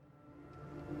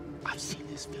I've seen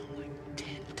this film like 10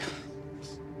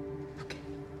 times. Okay.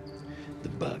 The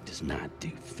bug does not do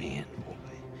fanboy.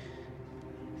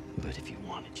 But if you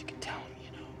wanted, you could tell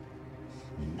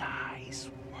him, nice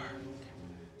work.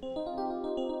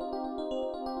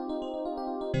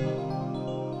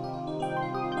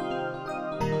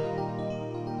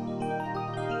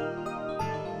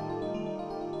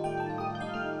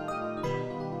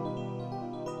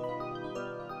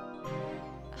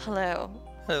 Hello.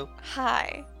 Hello.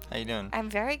 Hi. How you doing? I'm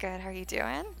very good. How are you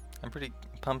doing? I'm pretty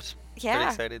pumped. Yeah. Pretty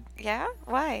excited. Yeah?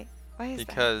 Why? Why is that?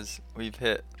 Because we've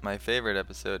hit my favorite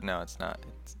episode. No, it's not.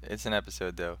 It's an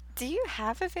episode though. Do you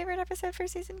have a favorite episode for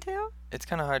season 2? It's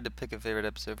kind of hard to pick a favorite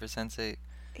episode for Sense8.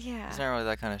 Yeah. It's not really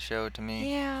that kind of show to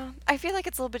me. Yeah. I feel like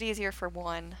it's a little bit easier for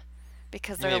 1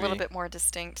 because they're a little Maybe. bit more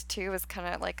distinct. 2 is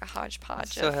kind of like a hodgepodge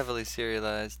It's so of... heavily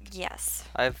serialized. Yes.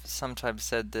 I've sometimes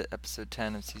said that episode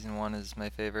 10 of season 1 is my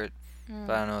favorite, but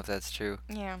I don't know if that's true.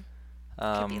 Yeah.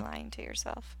 Could be lying to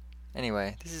yourself.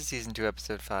 Anyway, this is season 2,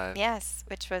 episode 5. Yes,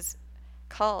 which was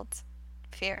called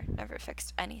Fear Never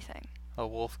Fixed Anything. A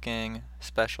Wolfgang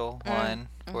special line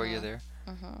for you there.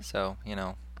 Mm-hmm. So,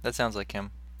 that sounds like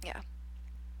him. Yeah.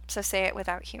 So say it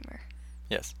without humor,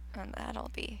 Yes. and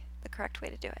that'll be the correct way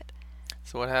to do it.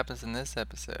 So what happens in this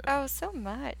episode? Oh, so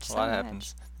much. A lot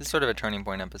happens. This is sort of a turning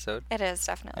point episode. It is,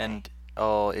 definitely. And,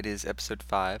 it is episode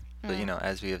 5. But,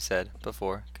 as we have said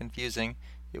before, confusing.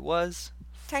 It was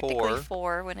Technically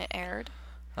 4 when it aired.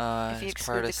 If you it's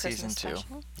exclude part the of season Christmas 2.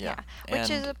 special. Yeah. Which is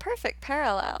And a perfect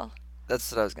parallel. that's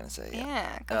what I was going to say, yeah.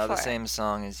 Yeah, go for The it. same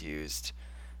song is used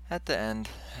at the end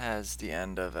as the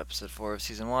end of episode 4 of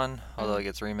season 1, although it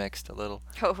gets remixed a little.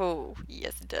 Oh,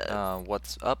 yes it does.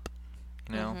 What's Up?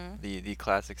 The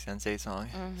classic Sense8 song.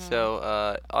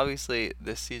 So, obviously,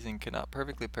 this season cannot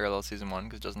perfectly parallel season 1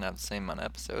 because it doesn't have the same amount of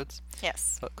episodes.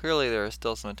 Yes. But clearly there are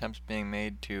still some attempts being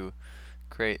made to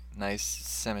create nice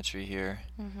symmetry here,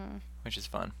 which is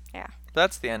fun. Yeah. But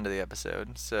that's the end of the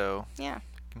episode, so Yeah.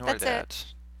 ignore That's that.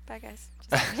 Bye, guys.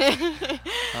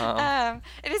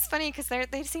 It is funny because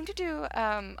they seem to do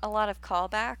a lot of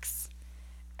callbacks,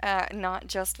 not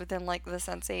just within like the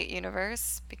Sense8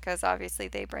 universe, because obviously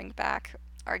they bring back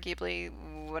arguably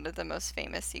one of the most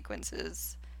famous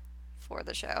sequences for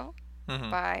the show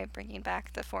by bringing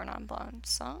back the Four Non Blondes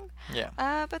song. Yeah.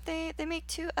 But they make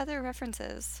 2 other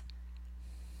references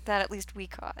that at least we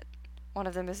caught. One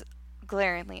of them is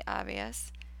glaringly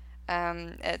obvious.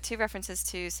 2 references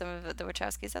to some of the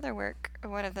Wachowskis' other work.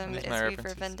 One of them These is my V for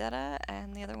references. Vendetta,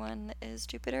 and the other one is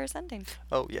Jupiter Ascending.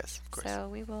 Oh, yes, of course. So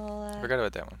we will... Forgot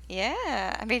about that one.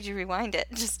 Yeah, I made you rewind it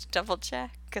just to double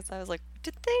check, because I was like,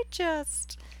 did they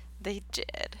just... They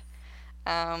did.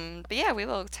 But yeah, we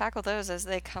will tackle those as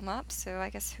they come up, so I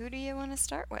guess who do you want to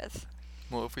start with?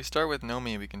 Well, if we start with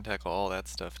Nomi, we can tackle all that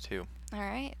stuff, too.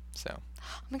 Alright. So.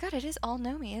 Oh my god, it is all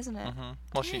Nomi, isn't it?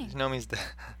 Well, Dang. Nomi's the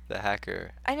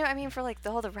hacker. I know, I mean for like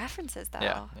all the references though.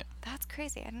 Yeah. That's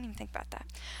crazy. I didn't even think about that.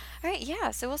 Alright,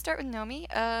 yeah, so we'll start with Nomi.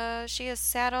 She is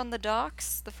sat on the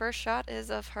docks. The first shot is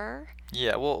of her.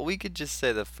 Yeah, well, we could just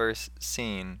say the first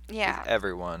scene Yeah. is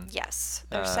everyone. Yes.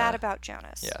 They're sad about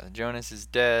Jonas. Yeah, Jonas is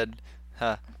dead.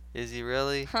 Huh. Is he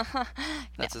really?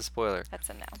 That's a spoiler. That's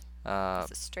a no.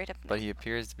 That's a straight up no. But he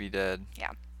appears to be dead.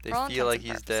 Yeah. They For all feel like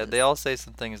intents he's and dead. They all say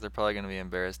some things they're probably going to be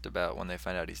embarrassed about when they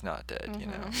find out he's not dead,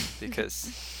 because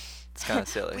it's kind of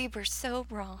silly. We were so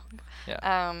wrong.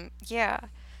 Yeah. Yeah.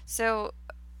 So,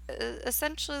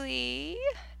 essentially,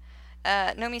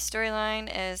 Nomi's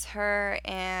storyline is her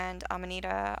and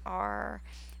Amanita are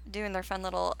doing their fun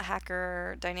little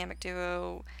hacker dynamic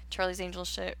duo Charlie's Angel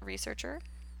shit researcher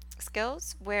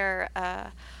skills, where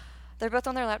they're both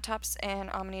on their laptops, and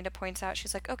Amanita points out,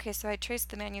 she's like, okay, so I traced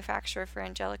the manufacturer for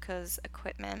Angelica's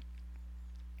equipment.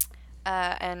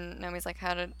 And Nomi's like,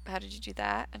 how did you do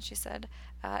that? And she said,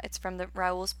 it's from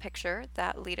Raoul's picture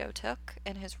that Leto took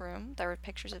in his room. There were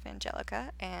pictures of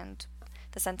Angelica, and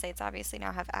the Sense8s obviously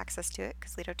now have access to it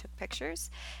because Leto took pictures,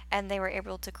 and they were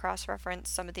able to cross-reference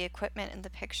some of the equipment in the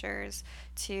pictures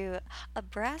to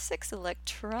Abrasix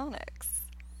Electronics.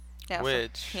 Now,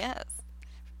 Which yes.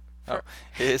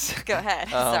 is Go ahead.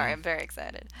 Sorry, I'm very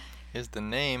excited. is the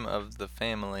name of the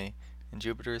family in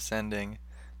Jupiter Ascending,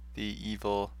 the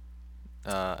evil.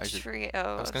 I was Trio.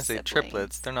 going to say siblings.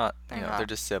 triplets. They're not. They're They're not.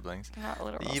 just siblings. They're not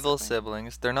literal The evil siblings.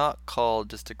 siblings. They're not called,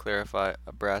 just to clarify,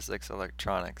 Abrasix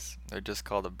Electronics. They're just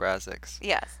called Abrasix.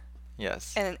 Yes.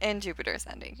 Yes. And Jupiter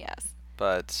Ascending, yes.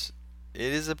 But it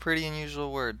is a pretty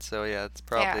unusual word, so yeah, it's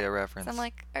probably Yeah. a reference. So I'm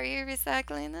like, are you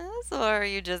recycling this, or are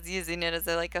you just using it as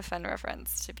a fun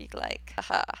reference to be like,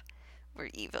 haha,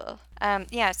 we're evil?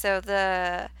 Yeah. So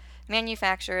the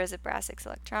manufacturers of Brassix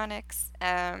Electronics.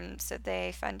 So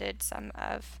they funded some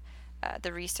of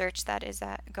the research that is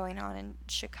going on in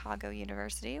Chicago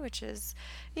University, which is,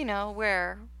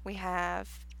 where we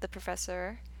have the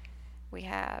professor, we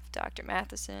have Dr.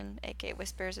 Matheson, aka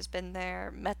Whispers, has been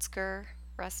there, Metzger,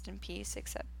 rest in peace,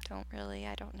 except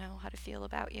I don't know how to feel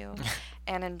about you,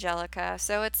 and Angelica.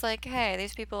 So it's like, hey,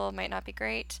 these people might not be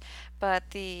great, but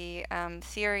the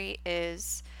theory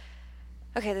is,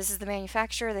 okay, this is the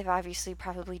manufacturer. They've obviously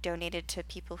probably donated to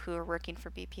people who were working for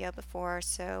BPO before,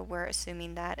 so we're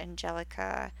assuming that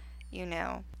Angelica,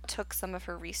 took some of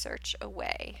her research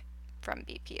away from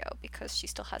BPO because she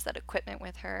still has that equipment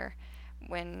with her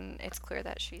when it's clear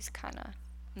that she's kind of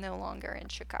no longer in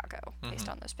Chicago based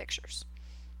on those pictures.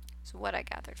 So what I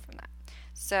gathered from that.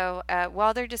 So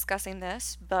while they're discussing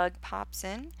this, Bug pops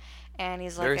in, and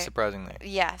he's like... Very surprisingly.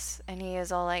 Yes, and he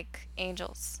is all like,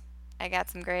 Angels, I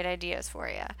got some great ideas for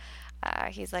you.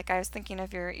 He's like, I was thinking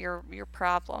of your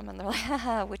problem. And they're like,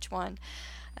 haha, which one?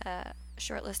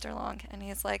 Short list or long? And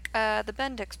he's like, the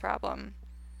Bendix problem.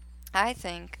 I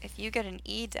think if you get an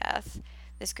E-death,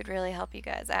 this could really help you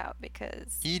guys out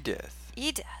because... Edith?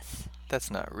 E-death.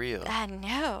 That's not real. I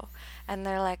know. And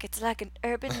they're like, it's like an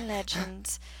urban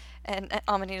legend. And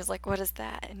Amanita's like, what is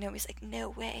that? And Nomi's like, no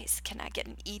ways can I get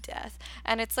an E-death.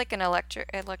 And it's like an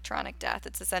electronic death.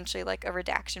 It's essentially like a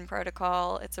redaction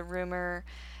protocol. It's a rumor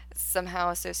somehow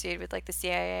associated with like the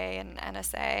CIA and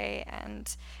NSA.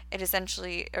 And it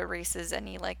essentially erases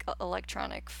any like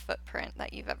electronic footprint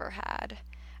that you've ever had.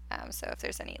 So if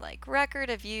there's any like record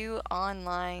of you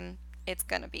online, it's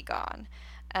going to be gone.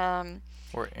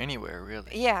 Or anywhere,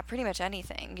 really. Yeah, pretty much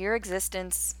anything. Your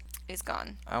existence is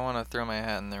gone. I want to throw my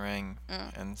hat in the ring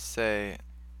and say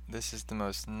this is the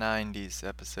most 90s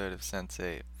episode of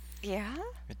Sense8. Yeah?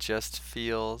 It just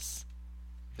feels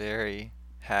very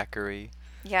hackery.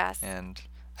 Yes. And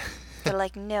they're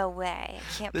like, no way.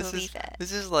 I can't believe it.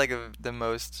 This is like the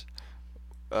most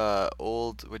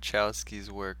old Wachowski's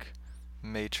work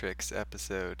Matrix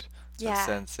episode of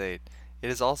Sense8. It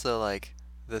is also like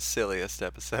the silliest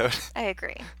episode. I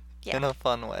agree. Yeah. In a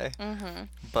fun way. Mm-hmm.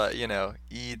 But,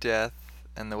 E-death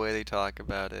and the way they talk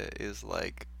about it is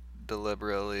like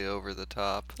deliberately over the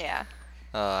top. Yeah.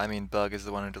 Bug is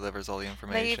the one who delivers all the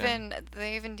information.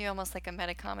 They even do almost like a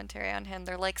meta commentary on him.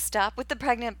 They're like, stop with the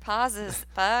pregnant pauses,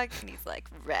 Bug. And he's like,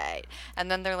 right. And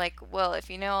then they're like, well, if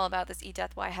you know all about this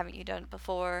E-death, why haven't you done it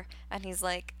before? And he's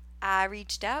like, I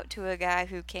reached out to a guy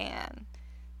who can.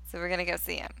 So we're going to go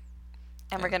see him.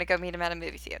 And we're going to go meet him at a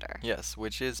movie theater. Yes,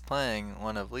 which is playing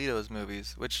one of Leto's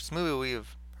movies, which is a movie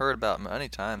we've heard about many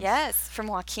times. Yes, from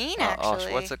Joaquin,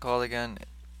 actually. What's it called again?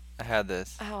 I had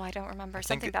this. Oh, I don't remember.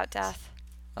 Something about death.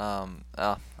 I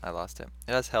lost it.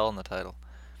 It has hell in the title.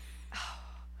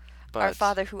 But Our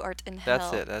Father who art in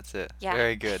hell. That's it. Yeah.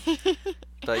 Very good.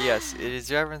 But yes, it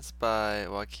is referenced by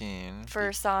Joaquin.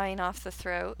 For sawing off the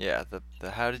throat. Yeah,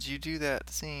 the how did you do that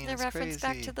scene? The reference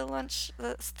back to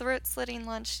the throat-slitting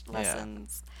lunch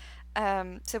lessons.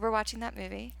 So we're watching that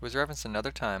movie. It was referenced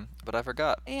another time, but I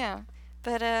forgot. Yeah.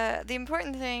 But the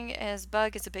important thing is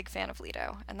Bug is a big fan of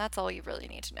Leto, and that's all you really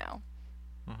need to know.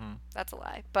 Mm-hmm. That's a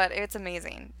lie. But it's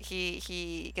amazing.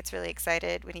 He gets really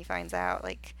excited when he finds out,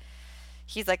 like...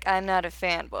 He's like, I'm not a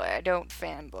fanboy. I don't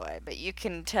fanboy. But you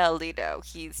can tell Leto,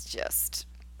 he's just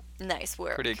nice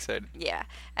work. Pretty excited. Yeah.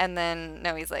 And then,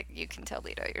 he's like, you can tell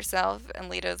Leto yourself. And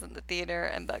Leto's in the theater,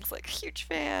 and Bug's like, huge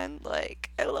fan.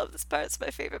 Like, I love this part. It's my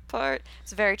favorite part.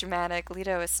 It's very dramatic.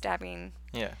 Leto is stabbing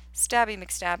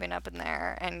McStabbing up in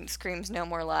there and screams no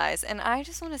more lies. And I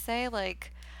just want to say,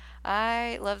 like,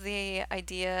 I love the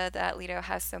idea that Leto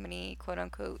has so many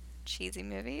quote-unquote cheesy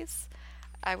movies.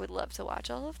 I would love to watch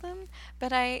all of them,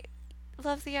 but I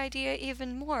love the idea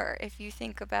even more if you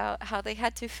think about how they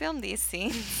had to film these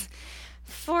scenes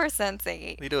for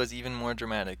Sense8. Leto is even more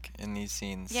dramatic in these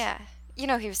scenes. Yeah. He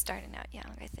was starting out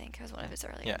young, I think. It was one of his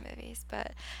earlier movies.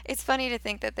 But it's funny to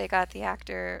think that they got the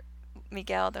actor,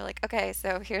 Miguel. They're like, okay,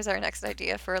 so here's our next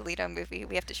idea for a Leto movie.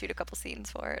 We have to shoot a couple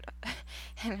scenes for it.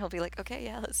 And he'll be like, okay,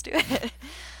 yeah, let's do it.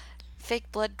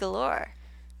 Fake blood galore.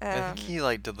 I think he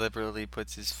deliberately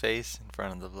puts his face in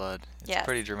front of the blood. It's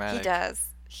pretty dramatic.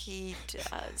 He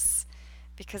does.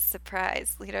 Because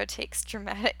surprise, Leto takes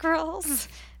dramatic roles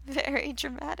very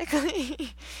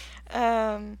dramatically.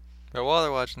 But while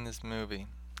they're watching this movie,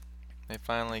 they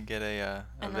finally get a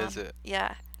visit.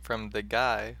 Yeah. From the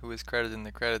guy who is credited in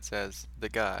the credits as the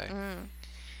guy,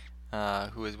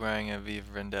 who is wearing a V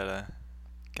for Vendetta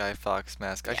Guy Fawkes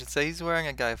mask. I should say he's wearing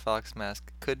a Guy Fawkes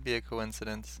mask. Could be a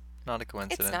coincidence. Not a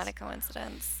coincidence. It's not a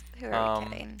coincidence. Who are we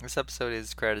kidding? This episode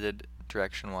is credited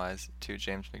direction-wise to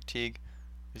James McTeague,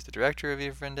 who's the director of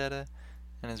V for Vendetta,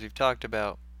 And as we've talked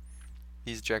about,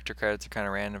 these director credits are kind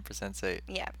of random for Sense8.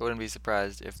 Yeah. I wouldn't be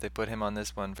surprised if they put him on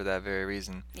this one for that very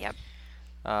reason. Yep.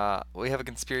 We have a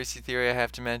conspiracy theory I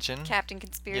have to mention. Captain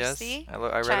Conspiracy. Yes, I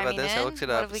read about this. I looked it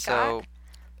What up. have we So, got?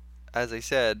 as I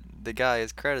said, the guy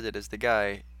is credited as the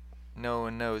guy. No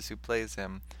one knows who plays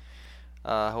him.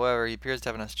 However, he appears to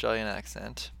have an Australian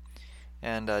accent.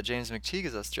 And James McTeague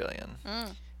is Australian.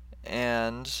 Mm.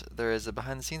 And there is a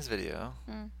behind-the-scenes video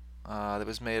that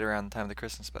was made around the time of the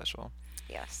Christmas special,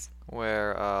 Yes.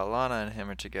 where Lana and him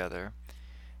are together,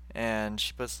 and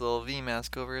she puts a little V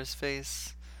mask over his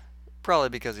face, probably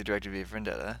because he directed V for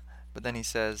Vendetta. But then he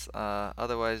says,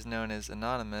 otherwise known as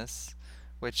Anonymous,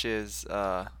 which is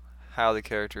how the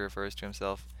character refers to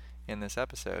himself in this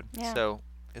episode. Yeah. So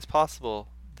it's possible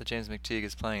that James McTeague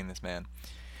is playing this man.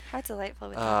 How delightful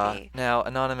would that be? Now,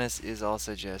 Anonymous is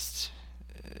also just,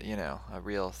 a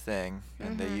real thing,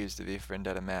 and they Mhm. use the V for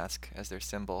Vendetta mask as their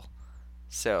symbol.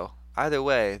 So, either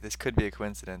way, this could be a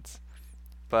coincidence.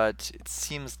 But it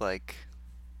seems like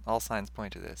all signs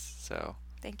point to this, so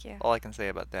Thank you. all I can say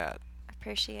about that.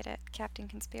 Appreciate it. Captain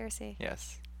Conspiracy.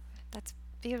 Yes. That's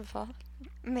beautiful.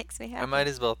 Makes me happy. I might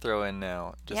as well throw in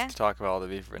now, just Yeah. to talk about all the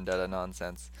V for Vendetta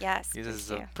nonsense. Yes. Because this please is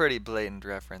do. a pretty blatant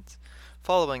reference.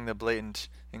 Following the blatant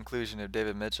inclusion of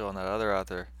David Mitchell and that other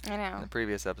author I in know. the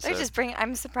previous episode. They're just bringing.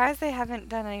 I'm surprised they haven't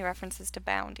done any references to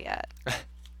Bound yet.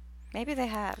 Maybe they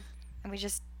have, and we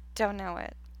just don't know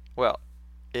it. Well,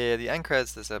 the end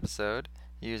credits this episode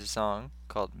use a song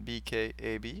called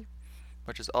BKAB,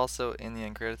 which is also in the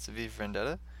end credits of V for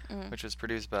Vendetta, which was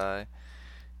produced by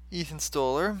Ethan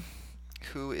Stoller,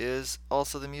 who is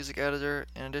also the music editor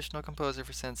and additional composer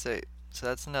for Sense8. So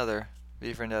that's another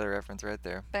V for Vendetta reference right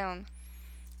there. Boom.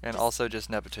 And Just- also just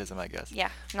nepotism, I guess. Yeah,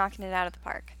 knocking it out of the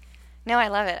park. No, I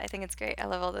love it. I think it's great. I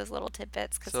love all those little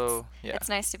tidbits because So, yeah. it's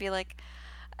nice to be like,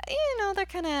 they're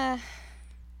kind of,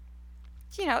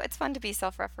 it's fun to be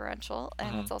self-referential,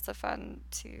 and it's also fun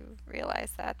to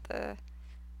realize that the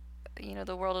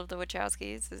world of the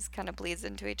Wachowskis is kind of bleeds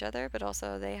into each other, but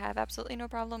also they have absolutely no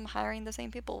problem hiring the same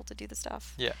people to do the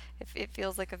stuff. Yeah. It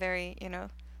feels like a very,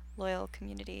 loyal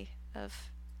community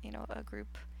of, a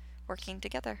group working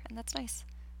together, and that's nice.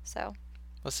 So,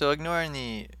 Well, so ignoring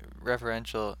the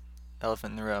referential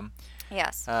elephant in the room,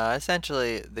 yes.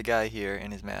 essentially the guy here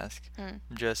in his mask Mm.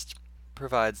 just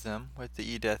provides them with the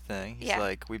E-Death thing. He's Yeah.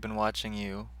 like, we've been watching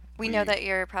you. We know that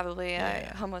you're probably a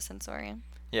Yeah. homosensorian.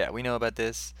 Yeah, we know about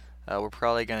this. We're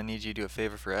probably going to need you to do a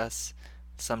favor for us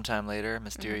sometime later,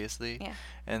 mysteriously. Yeah.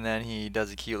 And then he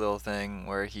does a cute little thing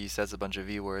where he says a bunch of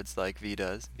V words like V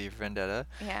does, V for Vendetta.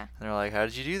 Yeah. And they're like, how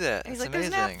did you do that? He's That's like, "There's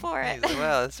an amazing. app for Yeah, it." he's like,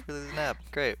 wow, that's really an app.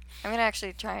 Great. I'm going to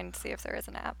actually try and see if there is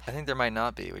an app. I think there might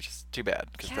not be, which is too bad,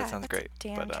 because Yeah, that sounds that's great. a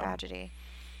damn But, tragedy.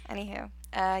 Anywho,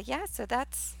 so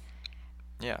that's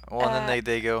yeah, well, and then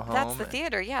they go home. that's the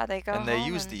theater. Yeah, they go and they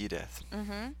home use the E-Death.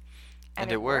 Mm-hmm.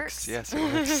 And it works. Yes, it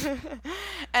works.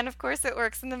 And of course, it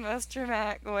works in the most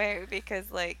dramatic way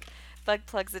because, like, Bug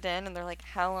plugs it in, and they're like,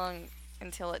 "How long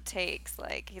until it takes?"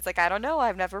 Like, he's like, "I don't know.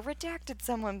 I've never redacted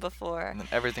someone before." And then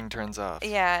everything turns off.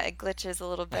 Yeah, it glitches a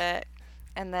little bit.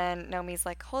 And then Nomi's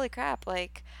like, "Holy crap,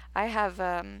 like, I have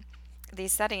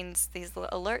these settings, these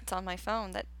alerts on my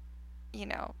phone that,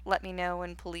 let me know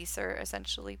when police are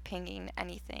essentially pinging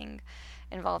anything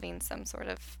involving some sort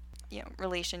of,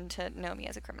 relation to Nomi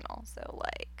as a criminal." So,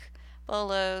 like,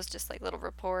 bolos, just like little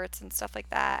reports and stuff like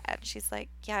that. And she's like,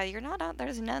 "Yeah, you're not on,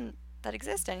 there's none that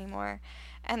exist anymore."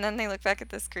 And then they look back at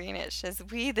the screen, it says,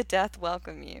 "We the death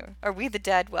welcome you," or "We the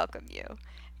dead welcome you."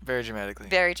 Very dramatically.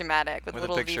 Very dramatic with With a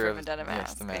little V picture for of- Vendetta yes,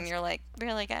 mask. the And mask. you're like,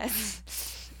 really,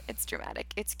 guys? It's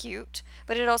dramatic. It's cute.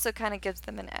 But it also kind of gives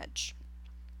them an edge,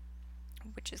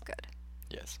 which is good.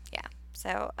 Yes. Yeah.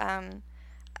 So,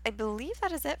 I believe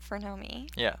that is it for Nomi.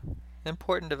 Yeah.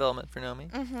 Important development for Nomi.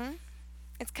 Mm-hmm.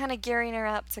 It's kind of gearing her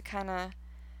up to kind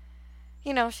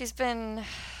of, she's been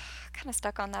kind of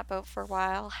stuck on that boat for a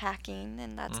while, hacking,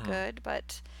 and that's good,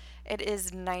 but it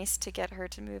is nice to get her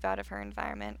to move out of her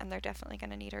environment, and they're definitely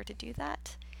going to need her to do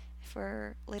that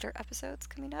for later episodes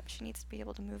coming up. She needs to be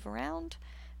able to move around,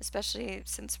 especially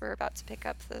since we're about to pick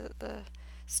up the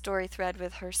story thread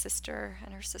with her sister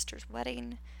and her sister's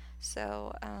wedding.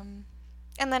 So,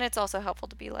 and then it's also helpful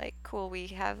to be like, cool, we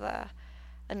have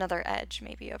another edge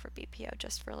maybe over BPO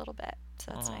just for a little bit.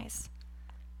 So that's nice.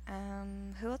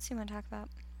 Who else do you want to talk about?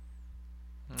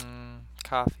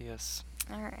 Coffeeus.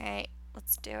 All right,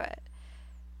 let's do it.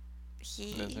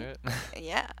 Is it?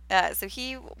 Yeah. So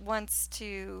he wants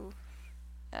to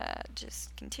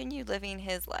just continue living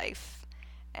his life,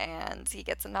 and he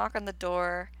gets a knock on the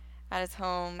door at his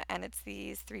home, and it's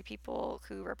these three people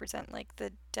who represent like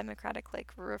the Democratic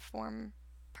like Reform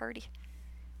Party,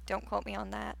 Don't quote me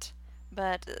on that.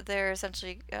 But they're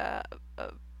essentially a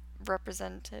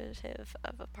representative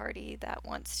of a party that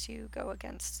wants to go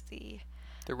against the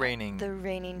reigning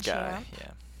guy. champ,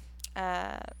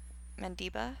 Yeah.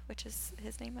 Mandiba, which is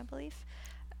his name, I believe.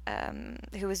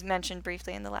 Who was mentioned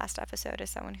briefly in the last episode as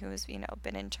someone who has,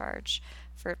 been in charge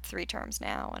for 3 terms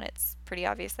now, and it's pretty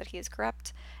obvious that he is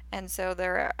corrupt. And so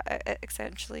they're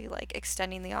essentially like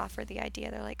extending the offer, the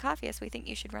idea. They're like, Capheus, we think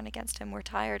you should run against him. We're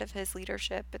tired of his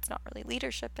leadership. It's not really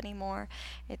leadership anymore.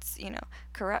 It's,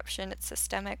 corruption. It's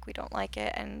systemic. We don't like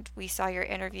it. And we saw your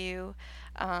interview,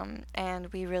 and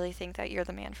we really think that you're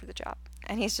the man for the job.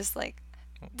 And he's just like,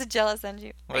 the jealous end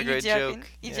you. What a Are great you joking?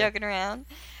 joke. You Yeah. joking around?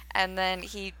 And then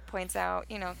he points out,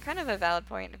 kind of a valid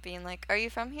point of being like, are you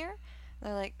from here?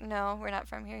 They're like, no, we're not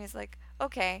from here. He's like,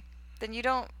 okay, then you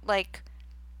don't, like,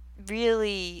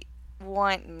 really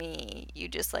want me. You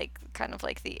just, like, kind of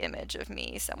like the image of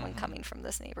me, someone coming from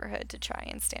this neighborhood to try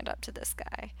and stand up to this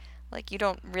guy. Like, you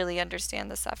don't really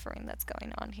understand the suffering that's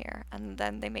going on here. And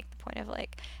then they make the point of,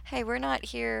 like, hey, we're not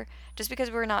here. Just because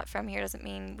we're not from here doesn't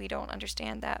mean we don't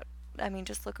understand that. I mean,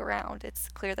 just look around. It's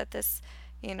clear that this,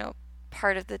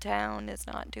 part of the town is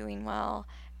not doing well,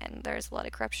 and there's a lot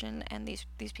of corruption, and these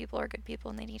people are good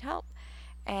people and they need help.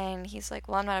 And he's like,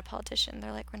 well, I'm not a politician.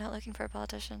 They're like, we're not looking for a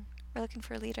politician. We're looking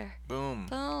for a leader. Boom.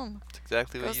 Boom. That's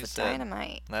exactly what Goes you the said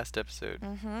dynamite. last episode.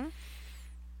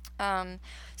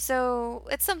 So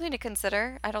it's something to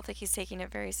consider. I don't think he's taking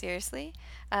it very seriously.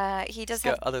 He does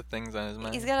He's have got other things on his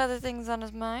mind. He's got other things on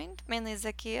his mind, mainly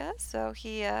Zacchaeus. So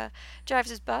he drives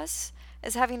his bus,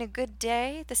 is having a good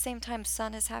day. At the same time,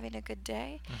 Sun is having a good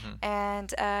day.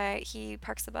 And he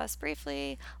parks the bus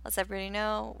briefly, lets everybody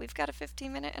know, we've got a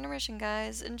 15-minute intermission,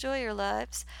 guys. Enjoy your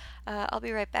lives. I'll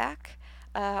be right back.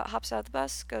 Hops out of the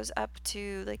bus, goes up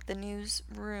to like the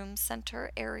newsroom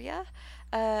center area,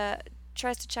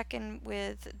 tries to check in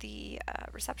with the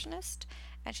receptionist,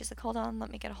 and she's like, hold on, let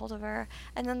me get a hold of her.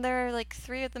 And then there are like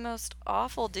 3 of the most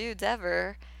awful dudes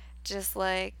ever, just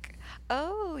like,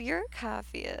 oh, you're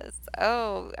Capheus.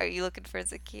 Oh, are you looking for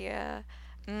Zacchaeus?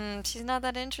 She's not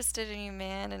that interested in you,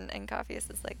 man. And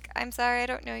Capheus is like, I'm sorry, I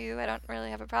don't know you. I don't really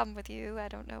have a problem with you. I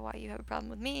don't know why you have a problem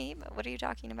with me, but what are you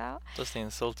talking about? Plus they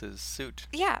insult his suit.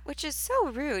 Yeah, which is so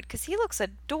rude, because he looks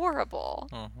adorable.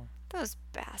 Mhm. Those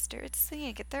bastards. They need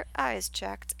to get their eyes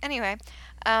checked. Anyway,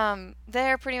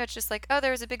 they're pretty much just like, oh,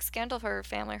 there was a big scandal for her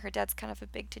family. Her dad's kind of a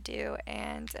big to-do,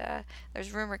 and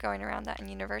there's rumor going around that in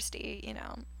university,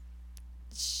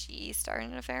 she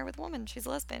started an affair with a woman. She's a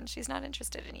lesbian. She's not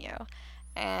interested in you.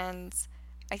 And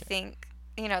I think,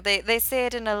 they say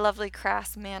it in a lovely,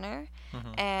 crass manner.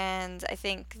 And I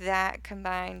think that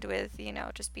combined with,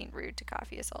 just being rude to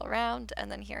Capheus all around,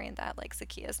 and then hearing that, like,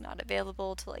 Zacchaeus not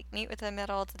available to, like, meet with him at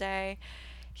all today,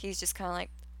 he's just kind of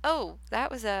like, oh,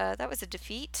 that was a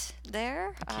defeat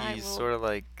there. He's sort of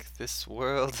like, this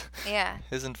world Yeah.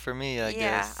 isn't for me, I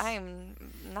guess. Yeah, I am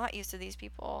not used to these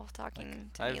people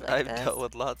talking to me like I've this. dealt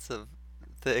with lots of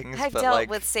things, I've but dealt like,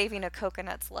 with saving a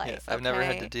coconut's life. yeah, I've never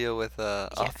had to okay? deal with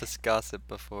office gossip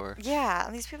before. Yeah,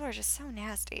 these people are just so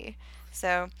nasty.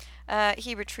 So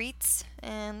he retreats,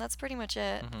 and that's pretty much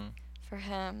it for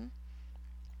him.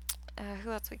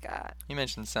 Who else we got? You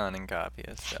mentioned Sun and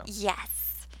Capheus, so.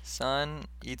 Yes, Sun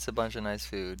eats a bunch of nice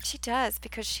food. she does,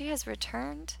 because she has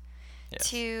returned Yes.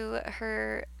 to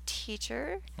her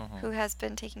teacher, Mhm. who has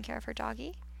been taking care of her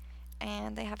doggy.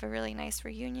 And they have a really nice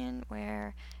reunion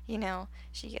where,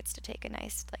 she gets to take a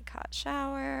nice, like, hot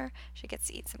shower. She gets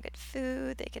to eat some good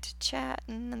food. They get to chat,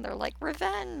 and then they're like,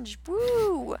 revenge,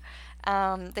 woo!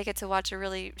 They get to watch a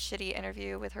really shitty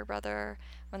interview with her brother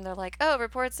when they're like, oh,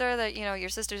 reports are that, your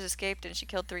sister's escaped and she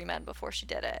killed 3 men before she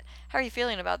did it. How are you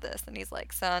feeling about this? And he's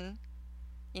like, son,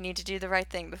 you need to do the right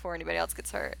thing before anybody else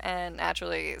gets hurt. And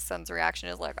naturally, Sun's reaction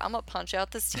is like, I'm gonna punch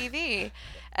out this TV.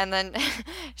 And then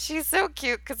she's so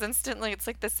cute, because instantly it's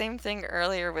like the same thing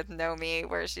earlier with Nomi,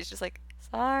 where she's just like,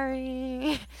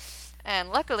 sorry. And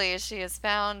luckily, she has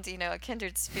found, a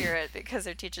kindred spirit, because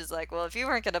her teacher's like, well, if you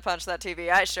weren't gonna punch that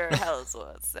TV, I sure as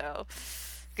was. So,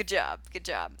 good job.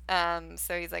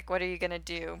 So he's like, what are you gonna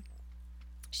do?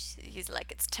 He's like,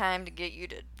 it's time to get you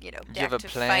to, Do back you have a to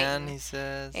plan, fighting. he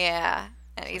says? Yeah.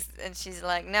 And she's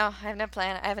like, no, I have no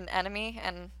plan. I have an enemy,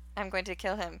 and I'm going to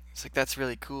kill him. It's like, that's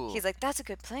really cool. He's like, that's a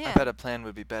good plan. I bet a plan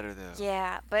would be better, though.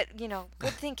 Yeah, but,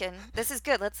 good thinking. This is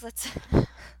good. Let's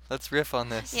Let's riff on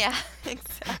this. Yeah,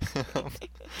 exactly.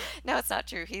 No, it's not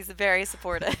true. He's very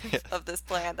supportive Yes. of this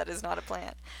plan that is not a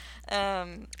plan.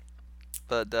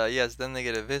 But, yes, then they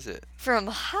get a visit. From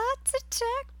Hot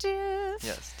Detective.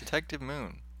 Yes, Detective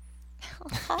Moon.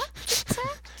 Hot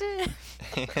Detective.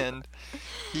 And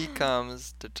he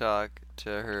comes to talk to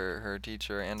her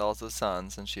teacher and also Sun,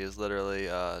 since she is literally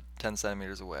 10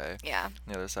 centimeters away Yeah. on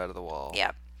the other side of the wall.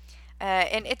 Yep.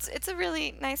 And it's a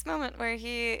really nice moment where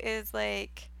he is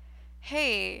like,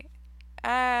 "Hey,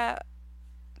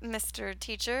 Mr.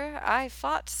 Teacher, I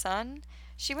fought Sun.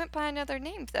 She went by another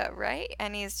name though, right?"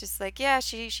 And he's just like, "Yeah,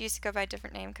 she used to go by a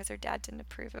different name because her dad didn't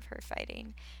approve of her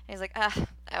fighting." And he's like,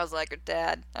 I was like her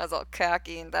dad. I was all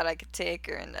cocky and thought I could take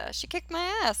her, and she kicked my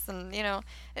ass, and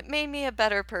it made me a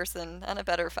better person and a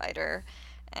better fighter."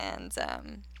 And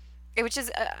which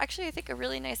is actually, I think, a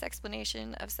really nice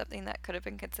explanation of something that could have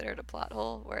been considered a plot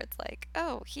hole, where it's like,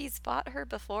 oh, he's fought her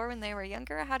before when they were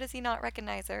younger. How does he not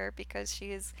recognize her? Because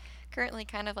she is currently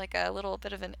kind of like a little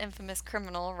bit of an infamous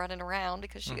criminal running around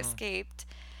because she escaped.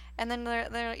 And then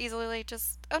they're easily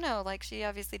just, oh no, like she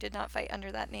obviously did not fight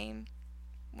under that name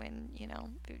when,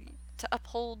 to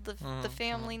uphold the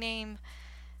family name.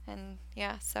 And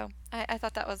yeah, so I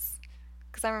thought that was...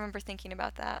 Because I remember thinking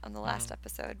about that on the last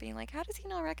episode, being like, how does he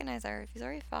not recognize her if he's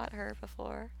already fought her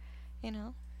before,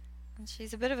 And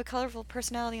she's a bit of a colorful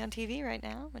personality on TV right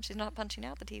now when she's not punching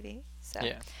out the TV. So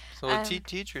Yeah. So the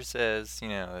teacher says,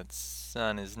 that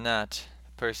Sun is not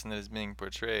the person that is being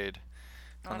portrayed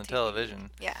on the TV. television.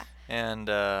 Yeah. And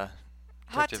Hot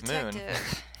Detective Moon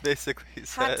Detective. basically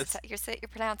says... You're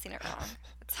pronouncing it wrong.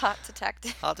 It's Hot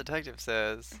Detective. Hot Detective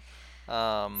says...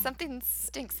 something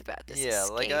stinks about this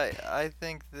escape. Like I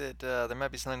think that there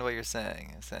might be something to what you're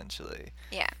saying, essentially.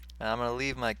 Yeah. I'm going to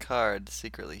leave my card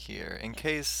secretly here in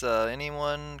case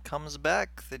anyone comes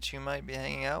back that you might be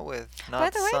hanging out with. Not By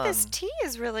the way, Sun. this tea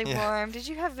is really warm. Did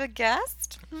you have a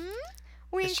guest?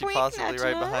 Wink, is she wink, possibly nudge,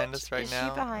 right nudge? behind us right Is she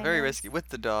now? behind Very us? risky. With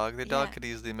the dog. The dog could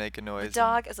easily make a noise. The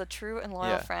dog is a true and loyal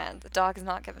Yeah. friend. The dog is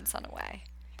not giving Sun away.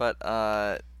 But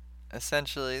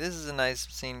essentially, this is a nice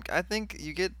scene. I think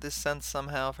you get this sense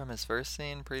somehow from his first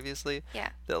scene previously. Yeah.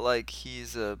 That like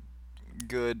he's a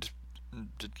good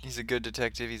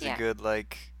detective. He's a good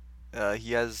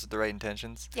he has the right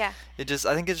intentions. Yeah. I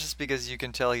think it's just because you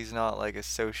can tell he's not like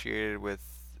associated with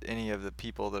any of the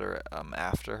people that are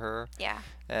after her. Yeah.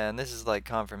 And this is like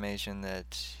confirmation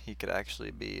that he could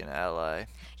actually be an ally.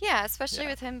 Yeah, especially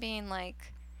with him being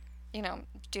like,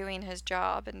 doing his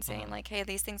job and saying like, hey,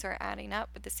 these things are adding up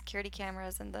with the security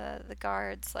cameras and the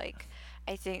guards. Like,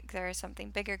 I think there is something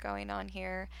bigger going on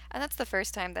here. And that's the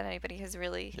first time that anybody has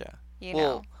really,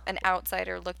 an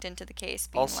outsider looked into the case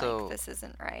being also, like, this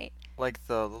isn't right. Like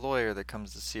the lawyer that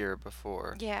comes to see her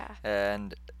before. Yeah.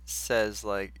 And says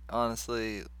like,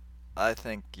 honestly, I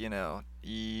think,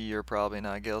 you're probably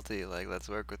not guilty. Like, let's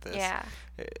work with this. Yeah.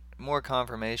 More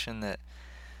confirmation that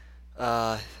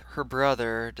her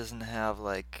brother doesn't have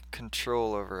like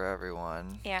control over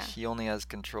everyone. Yeah. He only has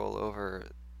control over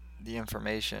the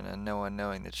information and no one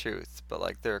knowing the truth. But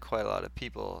like there are quite a lot of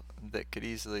people that could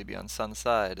easily be on Sun's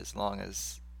side as long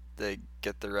as they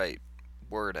get the right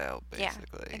word out,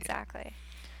 basically. Yeah, exactly.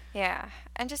 Yeah.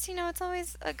 And just, it's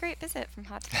always a great visit from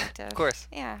Hot Detective. Of course.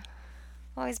 Yeah.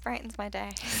 Always brightens my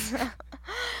day.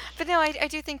 But no, I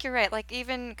do think you're right. Like,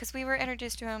 even because we were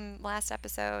introduced to him last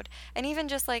episode, and even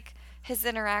just like his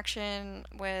interaction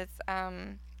with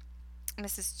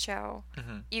Mrs. Cho,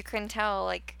 you can tell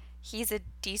like he's a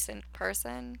decent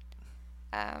person.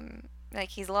 Like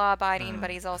he's law abiding, but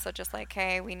he's also just like,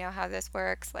 hey, we know how this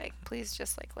works. Like, please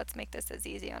just like let's make this as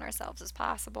easy on ourselves as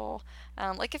possible.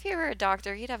 Like if you were a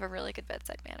doctor, he'd have a really good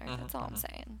bedside manner. That's all I'm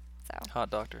saying. So Hot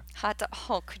Doctor.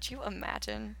 Oh, could you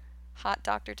imagine Hot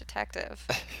Doctor Detective?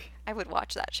 I would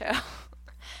watch that show.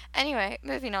 Anyway,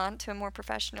 moving on to a more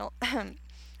professional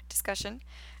discussion.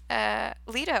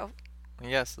 Leto.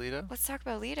 Yes, Leto. Let's talk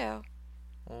about Leto.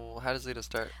 Well, how does Leto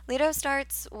start? Leto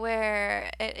starts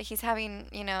where he's having,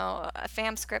 a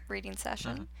fam script reading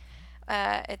session.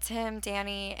 It's him,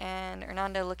 Danny, and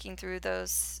Hernando looking through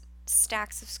those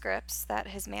stacks of scripts that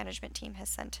his management team has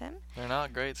sent him. They're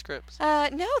not great scripts.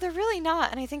 No, they're really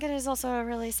not. And I think it is also a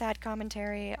really sad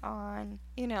commentary on,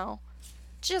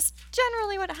 just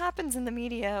generally what happens in the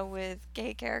media with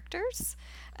gay characters.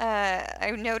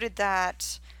 I noted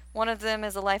that one of them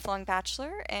is a lifelong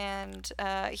bachelor, and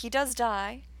he does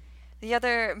die. The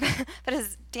other, but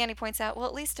as Danny points out, well,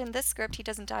 at least in this script, he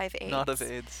doesn't die of AIDS. Not of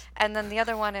AIDS. And then the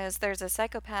other one is there's a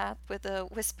psychopath with a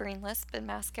whispering lisp and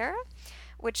mascara,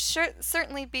 which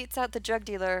certainly beats out the drug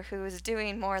dealer who is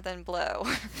doing more than blow.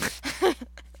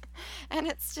 And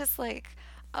it's just like,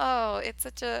 oh, it's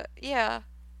such a,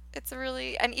 it's a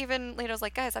really, and even Leto's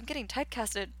like, guys, I'm getting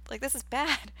typecasted. Like, this is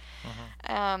bad.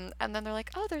 And then they're like,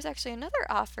 oh, there's actually another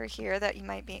offer here that you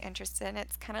might be interested in.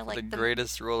 It's kind of like the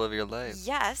greatest role of your life.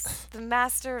 Yes, the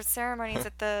Master of Ceremonies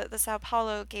at the Sao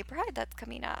Paulo Gay Pride that's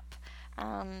coming up.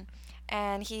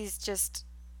 And he's just,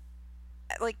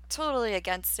 like totally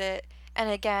against it. And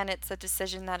again, it's a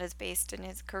decision that is based in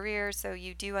his career, so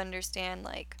you do understand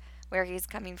like where he's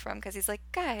coming from because he's like,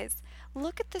 guys,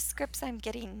 look at the scripts I'm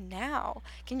getting now.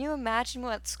 Can you imagine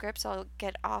what scripts I'll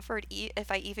get offered if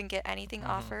I even get anything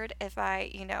offered if I,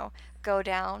 go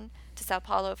down to Sao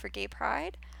Paulo for Gay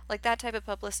Pride? Like that type of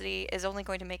publicity is only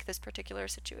going to make this particular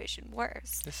situation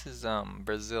worse. This is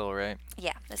Brazil, right?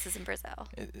 Yeah, this is in Brazil.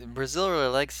 Brazil really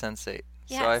likes Sense8,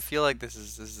 so I Yes. feel like this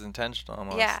is intentional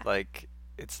almost. Yeah. Like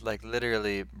it's like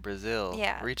literally Brazil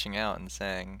Yeah. reaching out and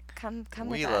saying, Come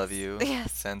 "We with love us. you,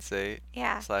 Yes. Sense8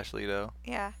 Yeah. / Lido."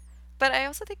 Yeah. But I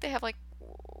also think they have like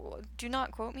do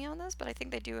not quote me on this, but I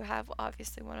think they do have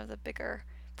obviously one of the bigger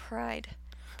pride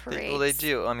parades. Well, they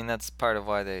do. I mean, that's part of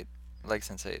why they like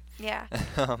Sense8. Yeah.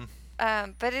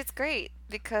 um, But it's great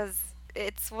because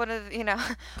it's one of,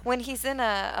 when he's in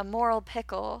a moral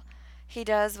pickle, he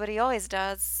does what he always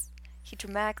does. He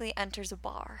dramatically enters a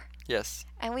bar. yes.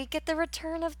 And we get the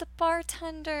return of the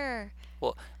bartender.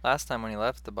 Well, last time when he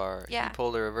left the bar, he Yeah.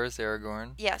 pulled a reverse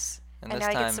Aragorn, Yes. and And this now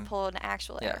he time, gets to pull an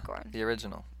actual yeah, Aragorn. the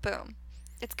original. Boom.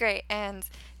 It's great. And,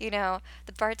 the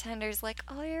bartender's like,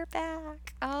 oh, you're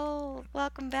back. Oh,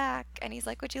 welcome back. And he's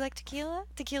like, would you like tequila?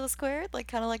 Tequila squared? Like,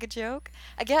 kind of like a joke.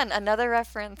 Again, another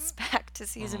reference back to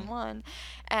season 1.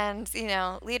 And,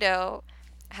 Leto,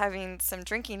 having some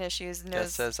drinking issues, Yeah,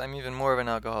 knows says, I'm even more of an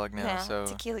alcoholic now, now, so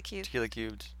tequila cube. tequila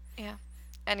cubed. Yeah.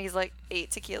 And he's like, 8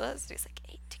 tequilas? And he's like,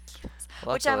 8 tequilas.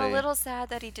 Which I'm a Luckily- little sad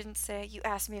that he didn't say, you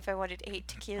asked me if I wanted 8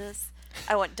 tequilas.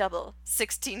 I want double,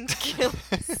 16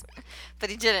 tequilas. But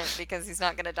he didn't because he's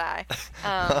not going to die.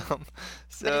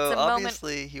 So a moment-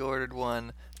 obviously he ordered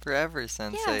one for every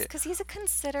Sensei. Yes, because he's a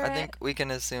considerate I think we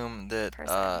can assume that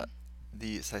person.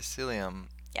 the Sicilium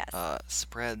Yes.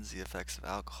 spreads the effects of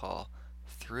alcohol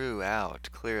throughout,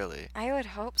 clearly. I would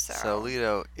hope so. So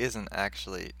Leto isn't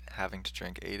actually having to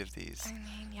drink 8 of these. I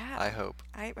mean, yeah. I hope.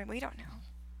 We don't know.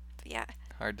 But yeah.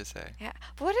 Hard to say. Yeah.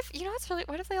 But what if,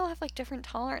 what if they all have like different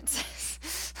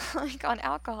tolerances? Like on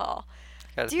alcohol?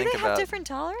 Gotta Do think they have about, different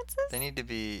tolerances? They need to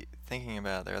be thinking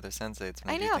about their other sensates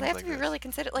when I they do know, things they have like to be this. really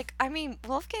considerate. Like, I mean,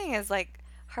 Wolfgang is like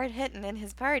hard hitting in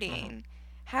his partying.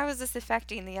 How is this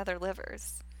affecting the other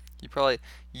livers?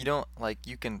 You don't, like,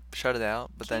 you can shut it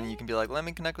out, but then you can be like, let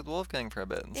me connect with Wolfgang for a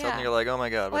bit. And suddenly Yeah. you're like, oh my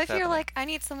god, Well, what's if you're happening? like, I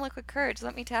need some liquid courage,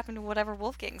 let me tap into whatever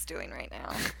Wolfgang's doing right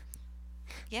now.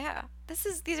 Yeah,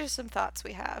 these are some thoughts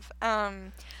we have.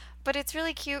 But it's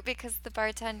really cute because the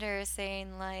bartender is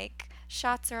saying like,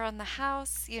 shots are on the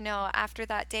house. After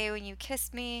that day when you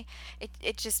kissed me,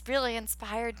 it just really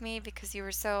inspired me because you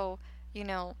were so,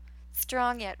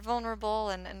 strong yet vulnerable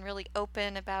and really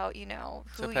open about, who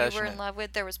So you were passionate. in love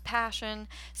with. There was passion.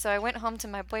 So I went home to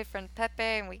my boyfriend Pepe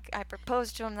and I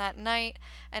proposed to him that night,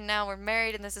 and now we're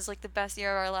married and this is like the best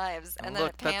year of our lives. And And then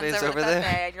look, it pans Pepe's over to over there.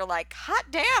 Pepe and you're like, hot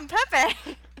damn,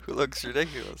 Pepe! Who looks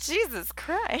ridiculous. Jesus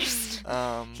Christ.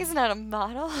 Um, He's not a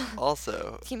model.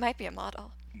 Also, He might be a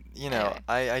model.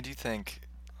 I do think,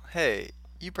 hey,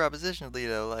 you propositioned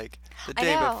Leto like the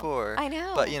day before. I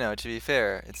know. But, to be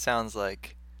fair, it sounds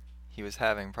like he was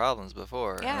having problems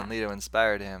before, Yeah. and Leto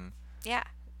inspired him. Yeah.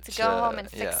 To go home to-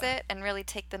 and fix yeah. it and really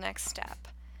take the next step.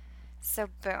 So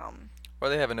boom. Or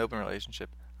they have an open relationship.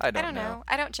 I don't know.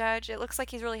 I don't judge. It looks like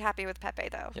he's really happy with Pepe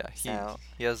though. Yeah, So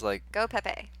he has like go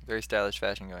Pepe. very stylish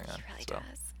fashion going on. He really so.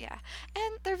 does. Yeah.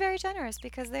 And they're very generous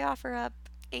because they offer up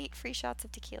 8 free shots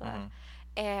of tequila. Mhm.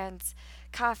 And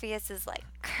Coffeeus is like,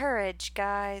 courage,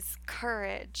 guys,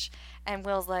 courage. And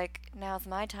Will's like, now's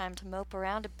my time to mope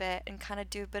around a bit and kind of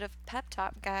do a bit of pep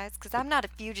talk, guys, because I'm not a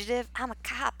fugitive, I'm a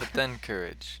cop. But then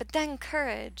courage. But then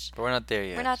courage. But we're not there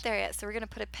yet. We're not there yet, so we're going to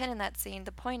put a pin in that scene.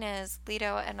 The point is,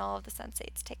 Leto and all of the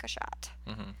sensates take a shot.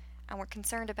 Mm-hmm. And we're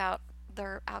concerned about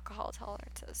their alcohol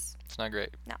tolerances. It's not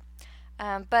great.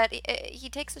 But he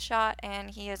takes a shot and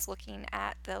he is looking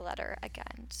at the letter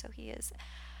again. So he is,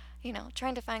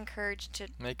 trying to find courage to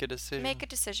Make a decision. make a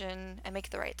decision and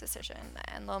make the right decision.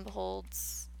 And lo and behold,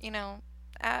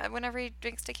 whenever he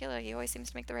drinks tequila, he always seems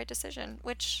to make the right decision,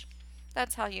 which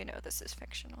that's how you know this is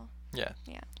fictional. Yeah.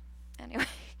 Anyway,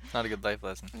 Not a good life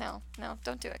lesson. no,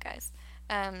 don't do it, guys.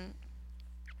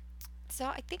 So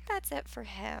I think that's it for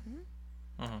him.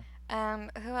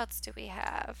 Mm-hmm. Who else do we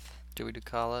have? Do we do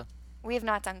Kala? We have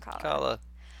not done Kala. Kala.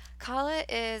 Kala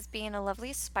is being a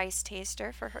lovely spice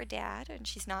taster for her dad, and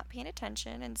she's not paying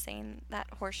attention and saying that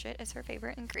horseshit is her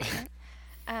favorite ingredient.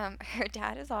 Her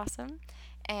dad is awesome,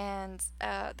 and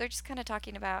they're just kind of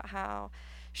talking about how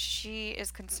she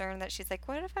is concerned that she's like,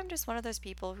 what if I'm just one of those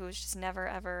people who's just never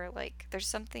ever, like, there's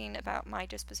something about my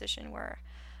disposition where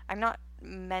I'm not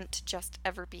meant to just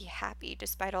ever be happy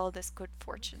despite all this good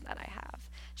fortune that I have.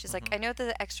 She's like, I know that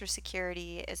the extra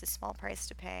security is a small price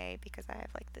to pay because I have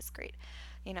like this great,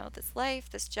 this life,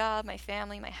 this job, my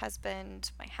family, my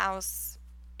husband, my house.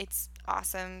 It's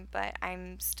awesome, but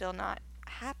I'm still not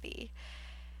happy.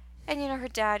 And her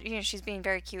dad, she's being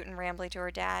very cute and rambly to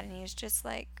her dad, and he's just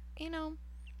like,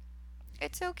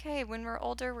 it's okay. When we're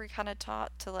older, we're kind of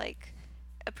taught to like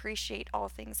appreciate all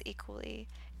things equally,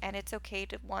 and it's okay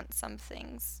to want some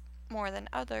things more than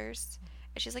others.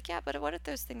 And she's like, yeah, but what if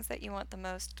those things that you want the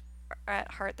most are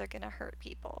at heart, they're gonna hurt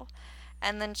people?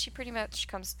 And then she pretty much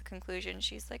comes to the conclusion.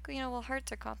 She's like, well,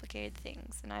 hearts are complicated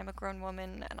things, and I'm a grown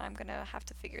woman, and I'm gonna have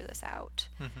to figure this out.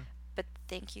 But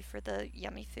thank you for the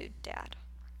yummy food, Dad.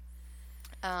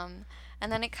 And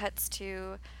then it cuts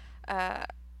to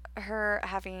her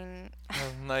having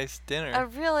A nice dinner. a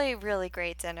really, really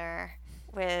great dinner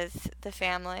with the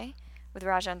family, with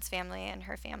Rajan's family and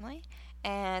her family.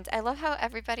 And I love how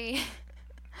everybody,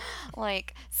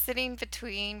 like, sitting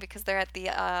between, because they're at the,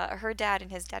 her dad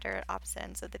and his dad are at opposite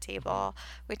ends of the table,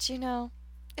 which,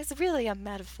 is really a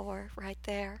metaphor right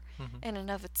there in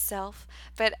and of itself.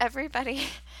 But everybody,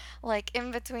 like,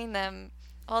 in between them,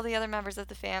 all the other members of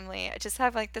the family just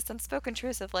have, like, this unspoken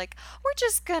truce of, like, we're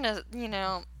just gonna,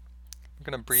 We're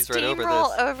gonna breeze right over steamroll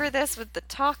this. over this with the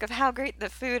talk of how great the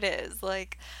food is.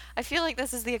 Like, I feel like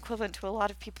this is the equivalent to a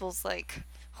lot of people's, like,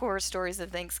 horror stories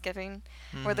of Thanksgiving,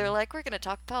 where they're like, we're gonna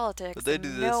talk politics, But they and do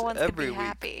no this one's gonna every be week.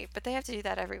 happy. But they have to do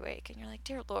that every week, and you're like,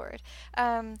 dear Lord.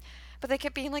 But they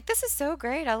kept being like, this is so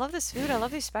great. I love this food. I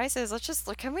love these spices. Let's just,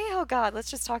 oh God,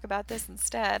 let's just talk about this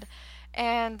instead.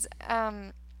 And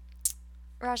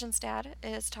Rajan's dad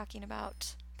is talking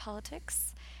about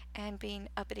politics and being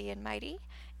uppity and mighty.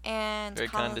 And Very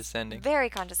Colin's condescending. very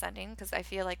condescending, because I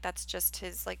feel like that's just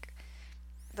his, like,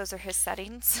 those are his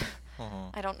settings.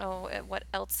 I don't know what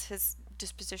else his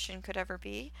disposition could ever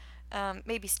be.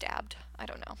 Maybe stabbed. I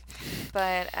don't know.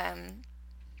 But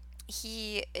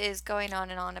he is going on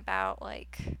and on about,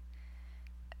 like,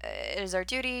 it is our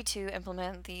duty to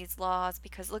implement these laws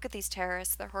because look at these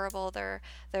terrorists. They're horrible.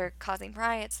 They're causing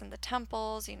riots in the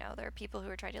temples. There are people who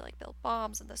are trying to, like, build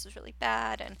bombs, and this is really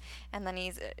bad. And then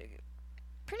he's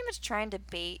pretty much trying to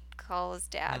bait Kala's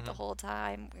dad the whole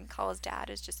time. And Kala's dad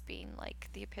is just being, like,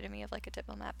 the epitome of, like, a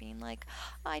diplomat, being like,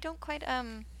 I don't quite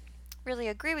really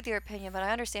agree with your opinion, but I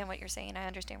understand what you're saying. I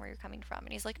understand where you're coming from.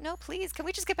 And he's like, no, please, can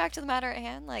we just get back to the matter at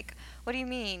hand? Like, what do you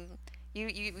mean?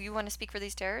 You want to speak for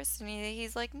these terrorists? And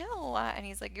he's like, no. And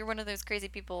he's like, you're one of those crazy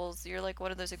peoples. You're like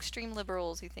one of those extreme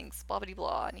liberals who thinks blah, blah,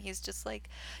 blah. And he's just like,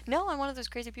 no, I'm one of those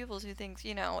crazy peoples who thinks,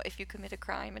 if you commit a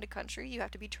crime in a country, you have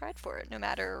to be tried for it, no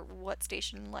matter what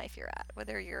station in life you're at.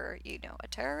 Whether you're, a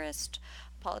terrorist,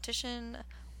 a politician,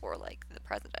 or, like, the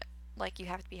president. Like, you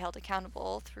have to be held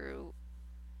accountable through,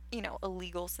 a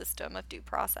legal system of due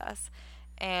process.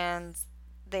 And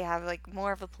they have, like,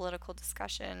 more of a political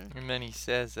discussion. And then he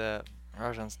says,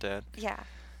 Rajan's dad. Yeah.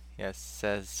 Yes,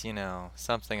 says,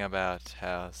 something about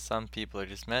how some people are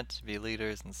just meant to be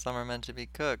leaders and some are meant to be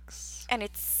cooks. And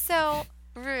it's so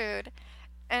rude.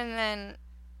 And then,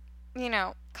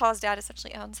 Kala's dad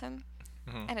essentially owns him.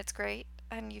 And it's great.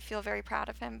 And you feel very proud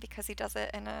of him because he does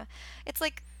it it's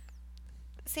like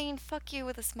saying fuck you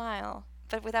with a smile,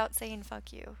 but without saying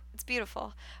fuck you. It's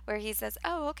beautiful. Where he says,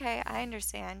 oh, okay, I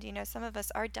understand. Some of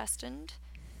us are destined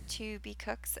to be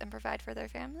cooks and provide for their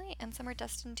family, and some are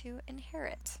destined to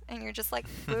inherit. And you're just like,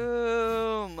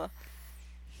 boom.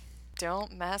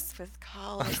 Don't mess with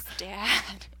Kala's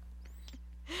dad.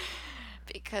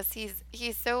 Because he's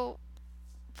so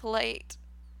polite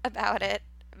about it,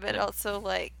 but also,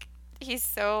 like, he's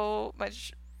so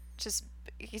much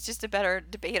he's just a better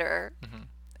debater.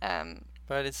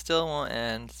 But it still won't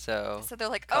end, so they're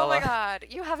like, oh my God,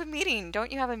 you have a meeting.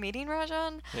 Don't you have a meeting,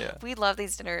 Rajan? Yeah. We love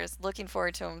these dinners. Looking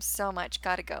forward to them so much.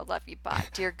 Gotta go. Love you. Bye.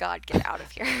 Dear God, get out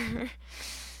of here.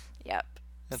 Yep.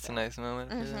 That's a nice moment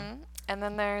for them. And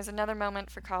then there's another moment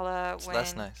for Kala It's when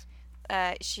less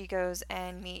nice. She goes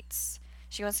and meets.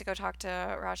 She wants to go talk to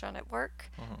Rajan at work.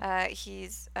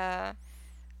 He's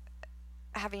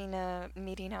having a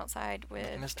meeting outside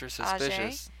with Mr.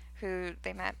 Suspicious. Ajay, who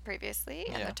they met previously,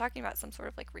 and Yeah. they're talking about some sort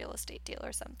of, like, real estate deal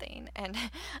or something. And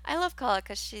I love Kala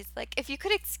because she's like, if you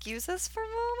could excuse us for a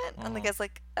moment. And the guy's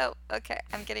like, oh, okay,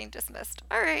 I'm getting dismissed.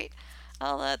 All right,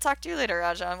 I'll talk to you later,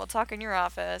 Rajan. We'll talk in your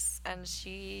office. And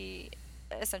she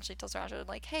essentially tells Rajan,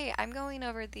 like, hey, I'm going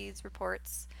over these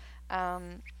reports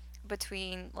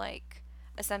between, like,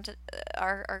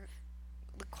 our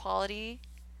the quality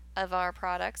of our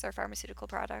products, our pharmaceutical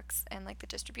products, and, like, the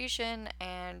distribution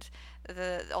and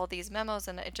all these memos,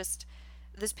 and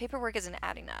this paperwork isn't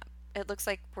adding up. it looks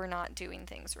like we're not doing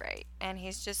things right. And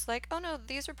he's just like, oh no,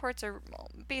 these reports are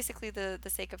basically the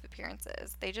sake of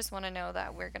appearances. They just want to know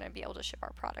that we're going to be able to ship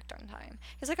our product on time.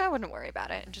 He's like, I wouldn't worry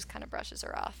about it, and just kind of brushes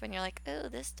her off. And you're like, oh,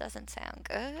 this doesn't sound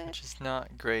good. Which is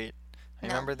not great. I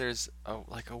No. remember there's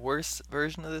a worse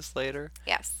version of this later,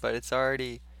 Yes. but it's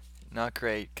already not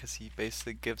great because he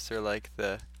basically gives her like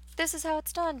This is how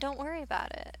it's done. Don't worry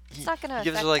about it. It's he, not going to he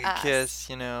gives affect her like us. a kiss,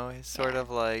 you know. He's sort Yeah. of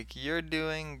like, you're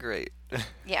doing great.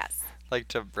 Yes. Like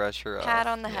to brush her off. Pat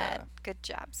on the Yeah. head. Good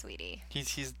job, sweetie.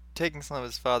 He's taking some of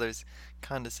his father's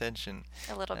condescension.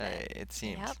 A little bit. It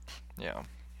seems. Yep. Yeah.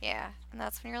 Yeah. And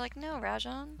that's when you're like, no,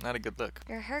 Rajan. Not a good look.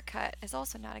 Your haircut is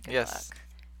also not a good Yes. look.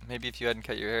 Maybe if you hadn't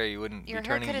cut your hair, you wouldn't Your be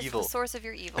turning haircut evil. is the source of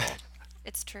your evil.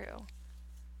 It's true.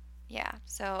 Yeah.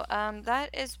 So that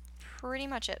is pretty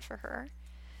much it for her.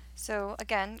 So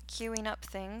again, queuing up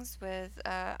things with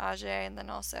Ajay, and then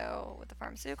also with the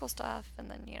pharmaceutical stuff,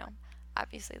 and then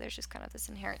obviously there's just kind of this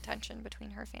inherent tension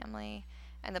between her family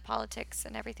and the politics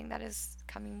and everything that is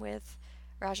coming with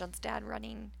Rajan's dad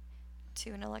running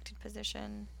to an elected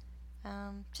position.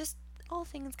 Just all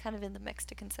things kind of in the mix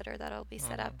to consider that'll be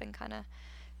set up and kind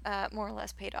of more or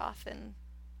less paid off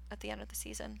at the end of the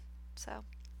season. So,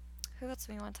 who else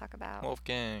do we want to talk about?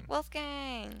 Wolfgang.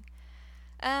 Wolfgang.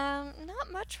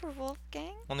 Not much for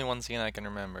Wolfgang. Only one scene I can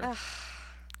remember, Ugh,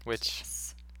 which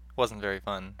yes. wasn't very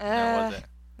fun. No, was it?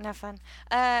 No fun.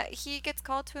 He gets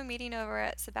called to a meeting over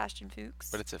at Sebastian Fuchs.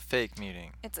 But it's a fake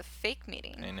meeting. It's a fake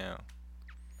meeting. I know.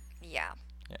 Yeah.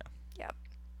 Yeah. Yep.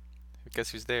 Guess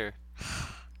who's there?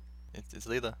 It's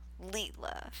Leela.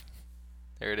 Leela.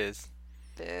 There it is.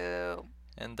 Boo.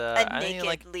 And A I mean, naked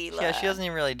like, Leela. yeah, she doesn't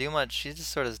even really do much. She's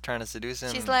just sort of trying to seduce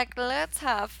him. She's like, let's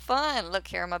have fun. Look,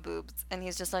 here are my boobs. And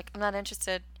he's just like, I'm not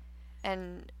interested.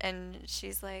 And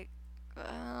she's like,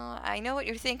 well, I know what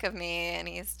you think of me. And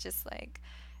he's just like,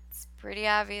 it's pretty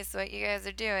obvious what you guys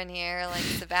are doing here. Like,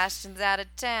 Sebastian's out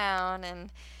of town,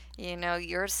 and,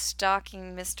 you're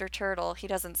stalking Mr. Turtle. He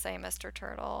doesn't say Mr.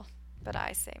 Turtle, but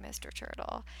I say Mr.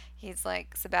 Turtle. He's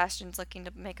like, Sebastian's looking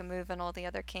to make a move on all the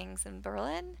other kings in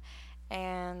Berlin,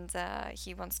 and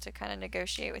he wants to kind of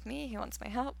negotiate with me. He wants my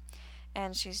help.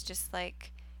 And she's just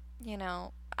like,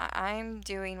 I'm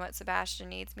doing what Sebastian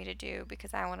needs me to do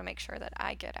because I want to make sure that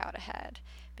I get out ahead,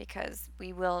 because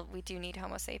we do need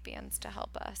Homo sapiens to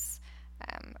help us,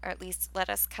 or at least let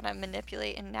us kind of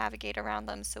manipulate and navigate around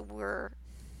them, so we're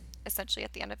essentially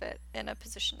at the end of it in a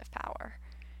position of power.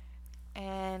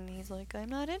 And he's like, I'm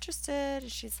not interested.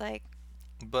 And she's like,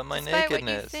 but my despite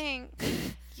nakedness. what you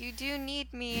think, you do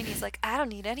need me. And he's like, I don't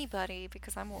need anybody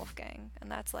because I'm Wolfgang, and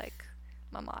that's like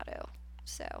my motto.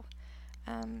 So,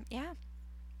 yeah,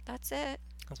 that's it.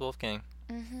 That's Wolfgang.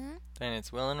 Mhm. Then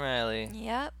it's Will and Riley.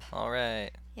 Yep. All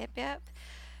right. Yep.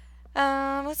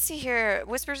 Let's see here.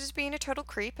 Whispers is being a total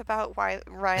creep about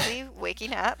Riley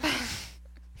waking up.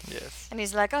 Yes. And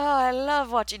he's like, oh, I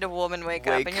love watching a woman wake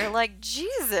up. And you're like,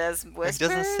 Jesus, Whispers. He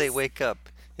doesn't say wake up.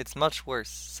 It's much worse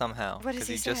somehow. What does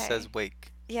he Because he just say? says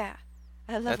wake. Yeah.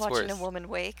 I love That's watching worse. a woman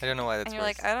wake. I don't know why that's And you're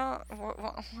worse. like, I don't...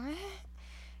 What?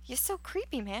 You're so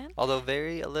creepy, man. Although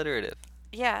very alliterative.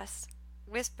 Yes.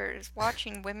 Whispers,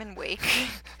 watching women wake.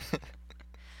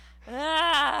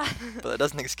 Ah! But that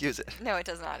doesn't excuse it. No, it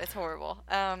does not. It's horrible.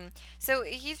 So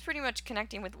he's pretty much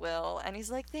connecting with Will, and he's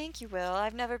like, thank you, Will.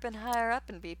 I've never been higher up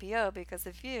in BPO because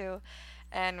of you.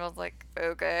 And Will's like,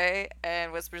 okay.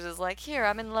 And Whispers is like, here,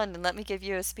 I'm in London. Let me give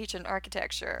you a speech on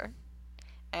architecture.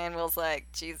 And Will's like,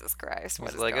 Jesus Christ, what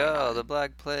He's is like, going oh, on? the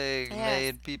Black Plague Yes.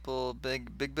 made people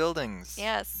big buildings.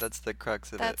 Yes. That's the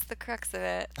crux of That's it. the crux of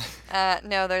it.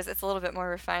 No, it's a little bit more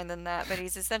refined than that, but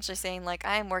he's essentially saying, like,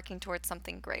 I am working towards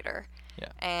something greater. Yeah.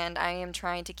 And I am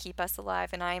trying to keep us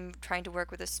alive, and I am trying to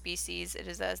work with a species. It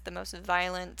is as the most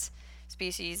violent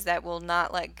species that will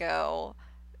not let go,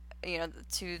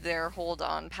 to their hold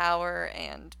on power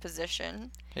and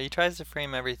position. Yeah, he tries to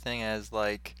frame everything as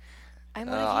like, I'm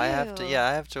one of you.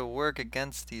 I have to work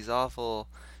against these awful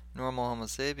normal Homo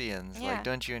sapiens. Yeah. Like,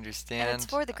 don't you understand? And it's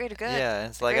for the greater good. Yeah,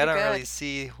 it's The like I greater don't really good.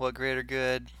 see what greater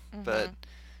good, but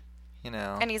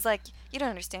And he's like, you don't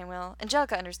understand, Will.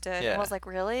 Angelica understood. Yeah. And Will's like,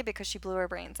 really? Because she blew her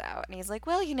brains out. And he's like,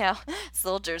 well,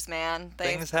 soldiers, man.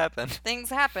 things happen. Things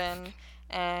happen.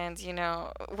 And,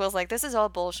 Will's like, this is all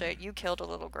bullshit. You killed a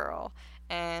little girl.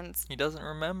 And He doesn't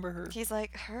remember her. he's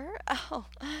like, her? Oh,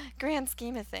 grand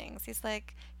scheme of things. He's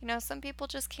like, some people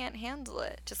just can't handle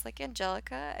it. Just like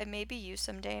Angelica, and maybe you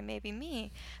someday, and maybe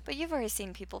me. But you've already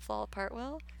seen people fall apart,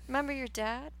 Will. Remember your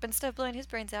dad? But instead of blowing his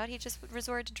brains out, he just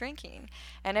resorted to drinking.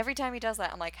 And every time he does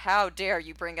that, I'm like, how dare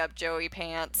you bring up Joey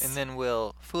Pants? And then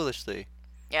Will foolishly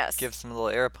yes. gives him a little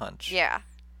air punch. Yeah.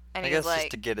 And I he's guess like,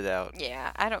 just to get it out.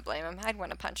 yeah, I don't blame him. I'd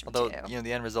want to punch him Although, too.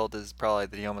 the end result is probably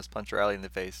that he almost punched Riley in the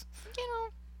face. You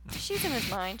know, she's in his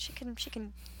mind. She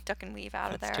can duck and weave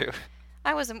out of That's there. true.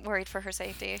 I wasn't worried for her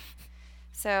safety.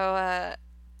 So,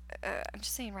 I'm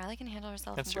just saying, Riley can handle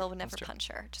herself. That's And true. Will would never That's true. punch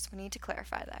her. Just we need to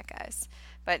clarify that, guys.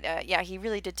 But yeah, he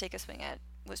really did take a swing at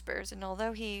Whispers, and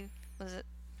although he was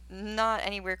not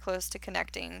anywhere close to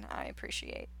connecting, I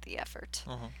appreciate the effort.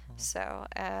 So,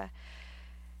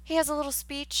 he has a little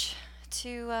speech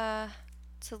to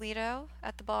Leto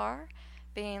at the bar,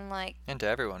 being like, And to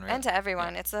everyone, right? and to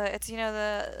everyone. It's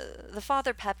the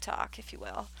father pep talk, if you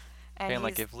will. And And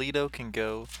like, he's- if Leto can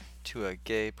go to a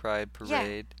gay pride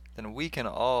parade, then we can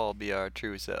all be our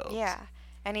true selves. Yeah,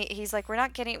 and he's like,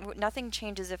 nothing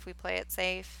changes if we play it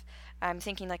safe. I'm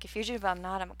thinking, like, a fugitive, I'm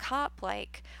not, I'm a cop,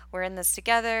 like, we're in this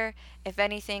together. If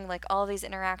anything, like, all these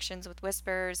interactions with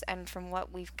Whispers, and from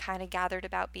what we've kind of gathered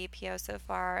about BPO so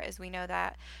far, is we know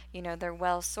that, they're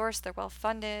well-sourced, they're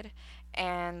well-funded,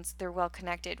 and they're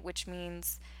well-connected, which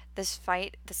means the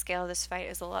scale of this fight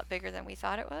is a lot bigger than we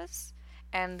thought it was.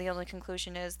 And the only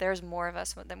conclusion is there's more of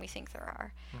us than we think there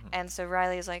are. And so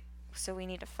Riley is like, so we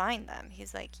need to find them.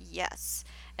 He's like, yes.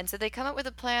 And so they come up with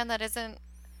a plan that isn't,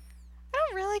 I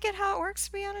don't really get how it works,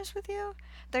 to be honest with you.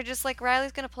 They're just like,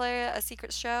 Riley's going to play a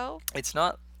secret show. It's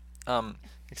not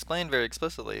explained very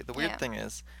explicitly. The weird Yeah. thing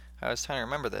is, I was trying to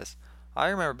remember this. I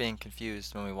remember being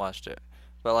confused when we watched it.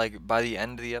 But, like, by the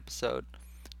end of the episode,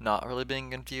 not really being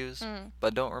confused.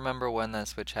 But don't remember when that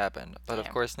switch happened. But, of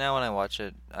Yeah. course, now when I watch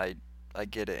it, I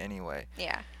get it anyway.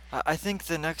 Yeah. I think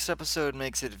the next episode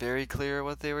makes it very clear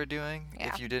what they were doing, Yeah.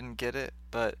 if you didn't get it.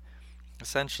 But,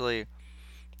 essentially,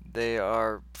 they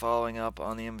are following up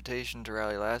on the invitation to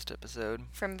Rally last episode.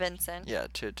 From Vincent. Yeah,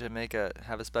 to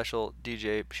have a special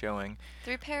DJ showing.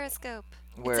 Through Periscope.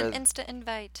 Where, it's an instant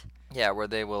invite. Yeah, where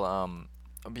they will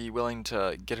be willing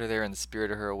to get her there and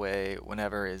spirit her away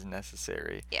whenever is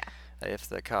necessary. Yeah. If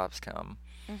the cops come.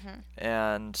 Mm-hmm.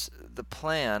 And the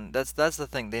plan, that's the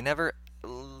thing. They never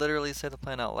literally say the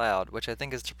plan out loud, which I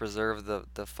think is to preserve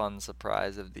the fun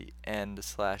surprise of the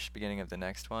end/beginning of the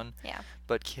next one. Yeah.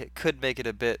 But could make it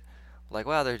a bit like,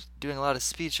 wow, they're doing a lot of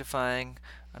speechifying.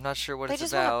 I'm not sure what They it's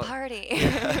just about. want a party.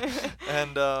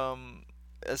 And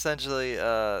essentially,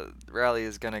 Riley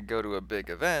is going to go to a big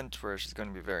event where she's going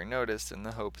to be very noticed in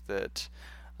the hope that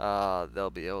they'll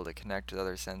be able to connect with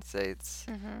other sensates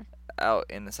out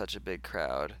in such a big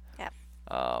crowd. Yep.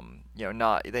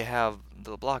 They have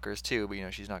the blockers too,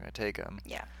 but she's not going to take them.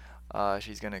 Yeah.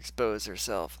 She's going to expose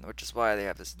herself, which is why they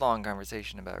have this long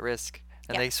conversation about risk.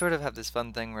 And Yep. they sort of have this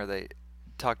fun thing where they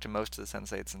talk to most of the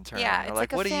sensates in turn. Yeah, They're it's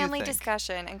like, like what a do you family think?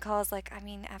 discussion, and Kala's like, I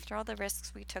mean, after all the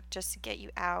risks we took just to get you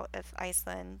out of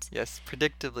Iceland. Yes,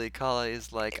 predictably, Kala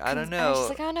is like, I don't And know. she's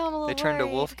like, I know, I'm a little They turn to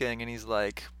worried. Wolfgang, and he's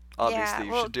like, obviously,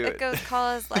 you should do it. Goes,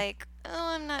 Kala's like, oh,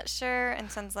 I'm not sure,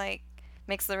 and Sun's like,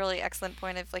 makes the really excellent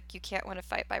point of, like, you can't win a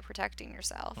fight by protecting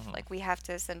yourself. Like, we have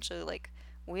to essentially, like,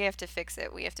 we have to fix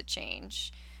it, we have to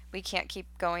change. We can't keep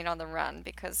going on the run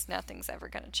because nothing's ever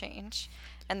going to change.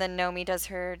 And then Nomi does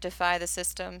her defy the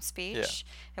system speech,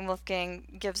 and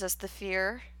Wolfgang gives us the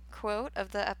fear quote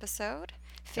of the episode.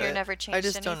 Fear never changed I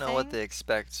just don't know what anything. they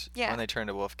expect Yeah. when they turn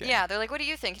to Wolfgang. Yeah, they're like, what do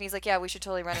you think? And he's like, yeah, we should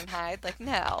totally run and hide. Like,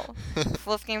 no.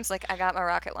 Wolfgang's like, I got my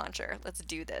rocket launcher. Let's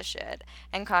do this shit.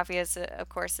 And Coffee, is, of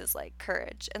course, is like,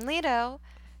 courage. And Leto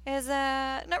is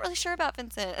not really sure about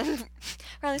Vincent. And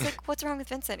Riley's like, what's wrong with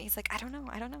Vincent? He's like, I don't know.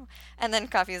 And then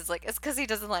Coffee is like, it's because he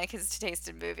doesn't like his taste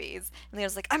in movies. And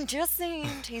Leo's like, I'm just saying,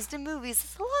 taste in movies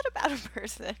is a lot about a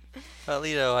person. Well,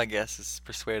 Leto, I guess, is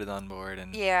persuaded on board.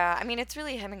 And Yeah, I mean, it's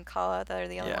really him and Kala that are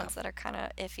the only Yeah. ones that are kind of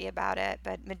iffy about it.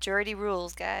 But majority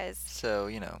rules, guys. So,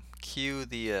 cue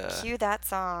Cue that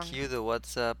song. cue the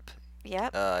What's Up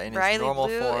Yep. in Riley its normal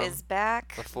Blue form. is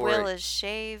back. before Will it- is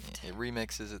shaved. It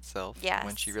remixes itself when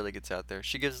Yes. she really gets out there.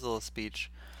 She gives a little speech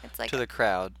It's like, to the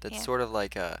crowd that's yeah. sort of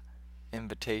like a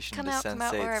invitation come to out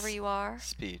Sensate's wherever you are.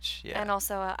 speech. Yeah. And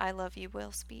also a I love you,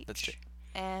 Will speech. That's true.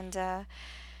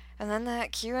 And then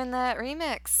that cue and that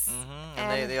remix. Mm-hmm.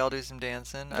 And they all do some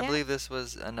dancing. I Yeah. believe this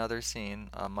was another scene,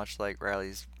 much like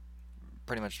Riley's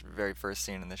pretty much very first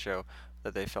scene in the show,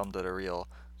 that they filmed at a real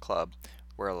club,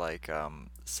 where like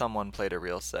someone played a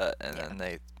real set, and Yeah.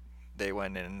 then they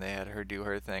went in and they had her do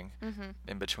her thing Mm-hmm.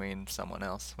 in between someone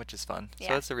else, which is fun. So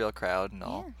Yeah. it's a real crowd and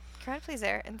all. Yeah. Crowd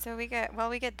pleaser. And so we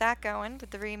get that going with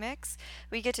the remix.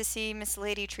 We get to see Miss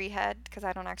Lady Treehead, because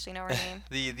I don't actually know her name.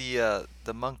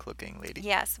 The monk looking lady.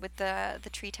 Yes, with the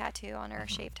tree tattoo on her Mhm.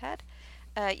 shaved head.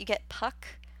 You get Puck.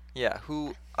 Yeah,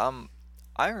 who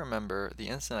I remember the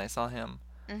instant I saw him,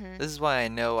 Mhm. This is why I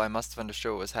know I must have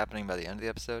understood what was happening by the end of the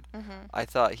episode. Mhm. I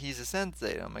thought he's a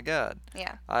sensei. Oh my god.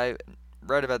 Yeah. I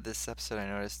read about this episode. I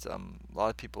noticed a lot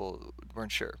of people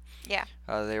weren't sure. Yeah.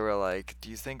 They were like, "Do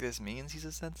you think this means he's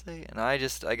a sensei?" And I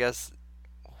guess,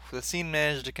 the scene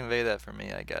managed to convey that for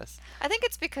me. I guess. I think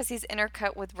it's because he's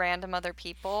intercut with random other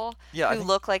people Yeah, I who think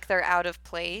look like they're out of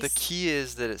place. the key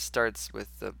is that it starts with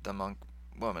the monk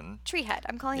woman. Treehead.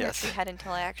 I'm calling Yes. her Treehead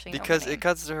until I actually know her Because name. it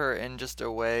cuts to her in just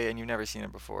a way, and you've never seen her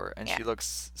before, and Yeah. she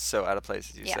looks so out of place,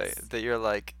 as you say, Yes. that you're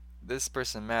like, this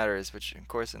person matters, which, of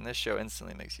course, in this show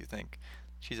instantly makes you think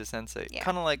she's a sensei. Yeah.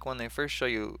 Kind of like when they first show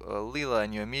you Leela,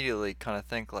 and you immediately kind of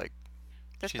think, like,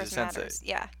 This she's a person sensei. matters.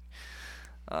 Yeah.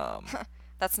 Um,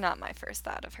 That's not my first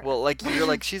thought of her. well, like, you're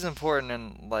like, she's important,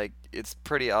 and, like, it's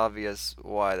pretty obvious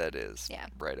why that is Yeah.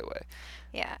 right away.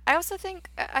 Yeah, I also think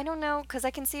I don't know because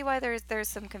I can see why there's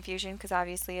some confusion because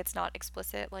obviously it's not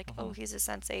explicit like oh he's a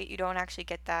sensei. You don't actually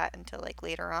get that until like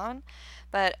later on,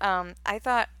 but I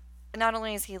thought not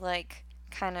only is he like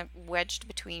kind of wedged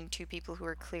between two people who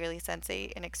are clearly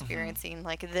sensei and experiencing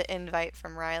like the invite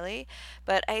from Riley,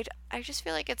 but I just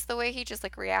feel like it's the way he just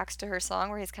like reacts to her song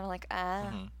where he's kind of like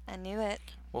I knew it.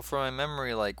 Well, from my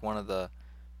memory, like, one of the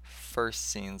first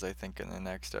scenes, I think, in the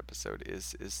next episode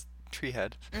is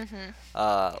Treehead,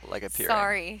 like, appearing.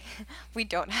 Sorry, we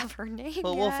don't have her name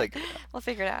Well, yet. we'll figure it out. We'll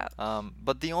figure it out.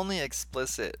 But the only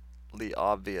explicitly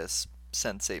obvious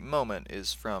sensei moment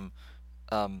is from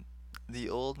the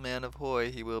old man of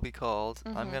Hoy, he will be called.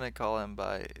 I'm going to call him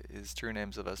by his true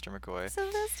name, Sylvester McCoy,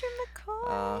 Sylvester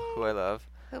McCoy. who I love.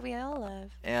 Who we all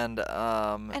love. And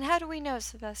And how do we know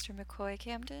Sylvester McCoy,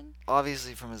 Camden?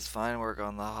 obviously from his fine work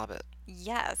on The Hobbit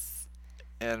Yes.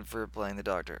 and for playing the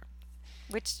Doctor,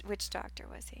 Which Doctor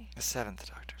was he? the Seventh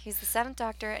Doctor. He's the Seventh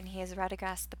Doctor, and he is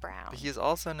Radagast the Brown. But he is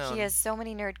also known He has so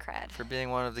many nerd cred. for being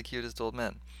one of the cutest old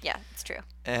men. Yeah, it's true.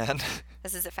 And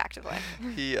This is a fact of life.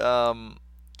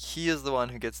 he is the one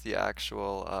who gets the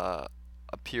actual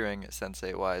appearing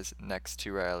sensei-wise next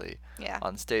to Riley Yeah.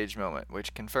 on stage moment,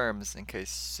 which confirms, in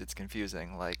case it's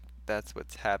confusing, like, that's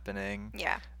what's happening.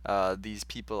 Yeah. These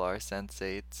people are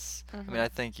sensates. I mean, I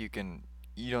think you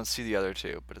don't see the other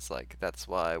two, but it's like, that's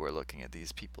why we're looking at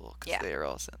these people, because Yeah. they are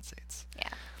all sensates. Yeah.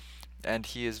 And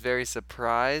he is very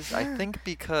surprised, I think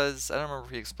because, I don't remember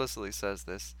if he explicitly says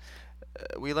this,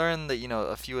 we learned that,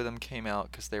 a few of them came out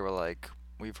because they were like,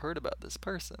 we've heard about this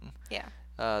person. Yeah.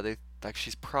 They like,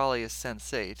 she's probably a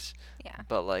sensate. Yeah.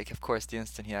 But, like, of course, the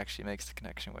instant he actually makes the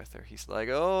connection with her, he's like,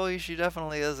 oh, she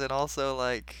definitely is, and also,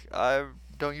 like, I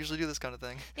don't usually do this kind of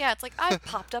thing. Yeah, it's like, I've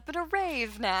popped up in a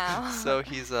rave now. So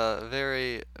he's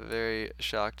very, very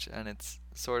shocked, and it's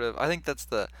sort of, I think that's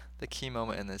the key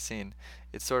moment in this scene.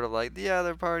 It's sort of like, yeah,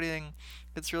 they're partying,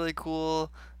 it's really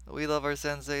cool, we love our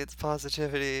sensei, it's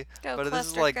positivity, Go, but this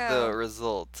is Cluster, like go. the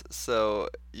result, so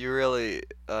you really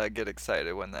get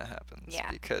excited when that happens, Yeah.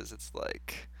 because it's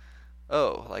like,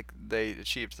 oh, like they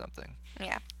achieved something.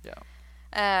 Yeah.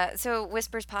 Yeah. So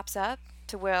Whispers pops up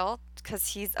to Will because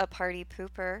he's a party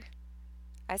pooper.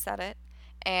 I said it.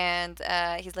 And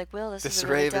he's like, Will, this is This a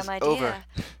really rave dumb is idea. over.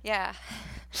 Yeah.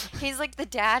 He's like the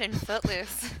dad in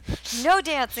Footloose. No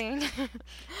dancing.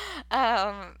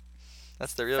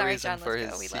 That's the real Sorry, reason John for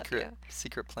Lithgow, his we love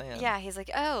secret plan. Yeah, he's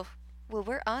like, oh, well,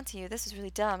 we're onto you. This is really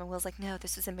dumb. And Will's like, no,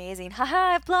 this is amazing. Haha,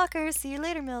 I have blockers. See you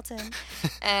later, Milton.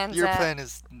 And Your plan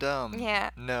is dumb.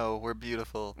 yeah. No, we're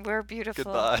beautiful. We're beautiful.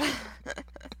 Goodbye.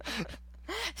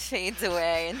 Fades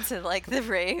away into like the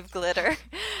rave glitter.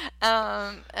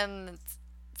 And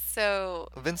so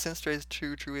Vincent stays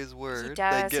true to his word. he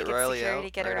does. They He get gets Riley security,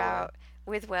 out. get right her away. out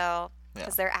with Will Yeah.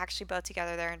 because they're actually both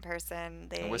together there in person.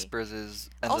 They And Whispers ends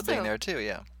up being Also- there too.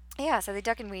 Yeah. Yeah, so they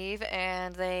duck and weave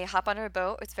and they hop onto a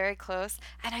boat. It's very close.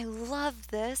 And I love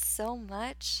this so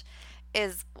much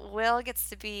is Will gets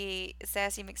to be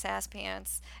Sassy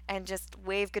McSasspants and just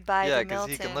wave goodbye Yeah, to because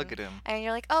Milton. he can look at him. And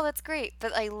you're like, oh, that's great.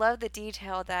 But I love the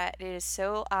detail that it is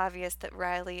so obvious that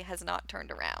Riley has not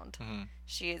turned around. Hmm.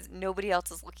 Nobody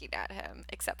else is looking at him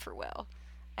except for Will.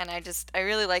 And I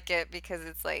really like it because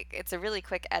it's like, it's a really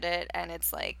quick edit and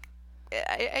it's like,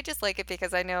 I just like it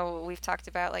because I know we've talked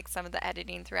about like some of the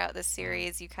editing throughout this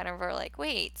series. You kind of are like,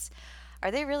 wait,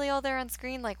 are they really all there on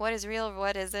screen? Like, what is real,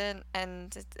 what isn't?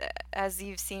 And as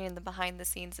you've seen in the behind the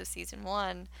scenes of season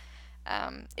 1,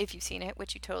 if you've seen it,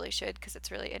 which you totally should because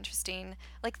it's really interesting.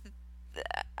 Like,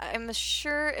 I'm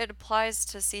sure it applies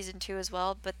to season 2 as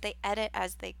well, but they edit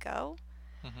as they go.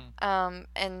 Hmm.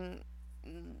 And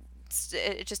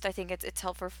it just, I think it's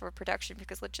helpful for production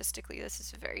because logistically this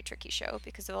is a very tricky show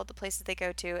because of all the places they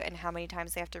go to and how many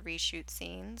times they have to reshoot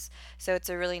scenes. So it's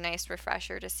a really nice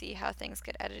refresher to see how things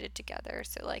get edited together.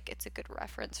 So like it's a good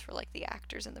reference for like the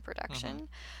actors in the production.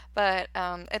 But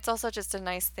it's also just a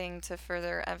nice thing to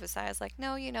further emphasize like,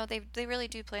 no, they really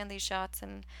do plan these shots,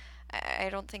 and I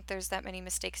don't think there's that many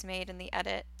mistakes made in the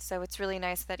edit. So it's really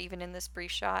nice that even in this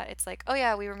brief shot, it's like, oh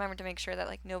yeah, we remembered to make sure that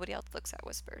like nobody else looks at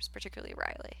Whispers, particularly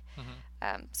Riley.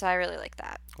 So I really like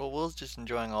that. Well, Will's just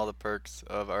enjoying all the perks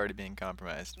of already being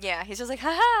compromised. Yeah, he's just like,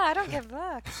 haha, I don't give a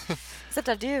fuck. Except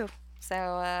I do.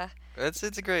 So, It's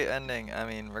a great ending. I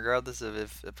mean, regardless of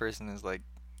if a person is like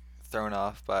thrown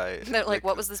off by like,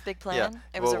 what was this big plan? Yeah,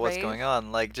 It was a what's rave? going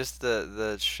on? Like just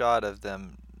the shot of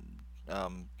them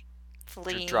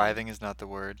Fleeing. driving is not the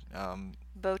word.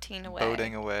 Boating away.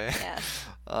 Boating away. Yes.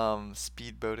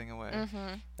 Speed boating away.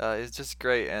 It's just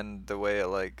great, and the way it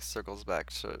like circles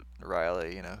back to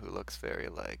Riley, who looks very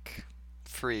like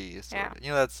free, sort of.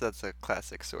 That's a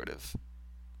classic sort of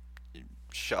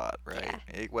shot, right?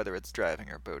 Whether it's driving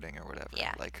or boating or whatever.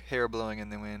 Yeah. Like hair blowing in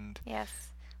the wind. Yes.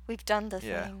 We've done the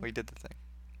thing. Yeah, we did the thing.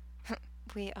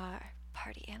 We are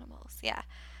party animals. Yeah.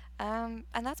 And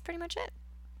that's pretty much it.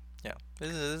 Yeah,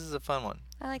 this is a fun one.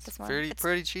 I like this one.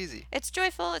 Pretty cheesy. It's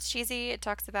joyful. It's cheesy. It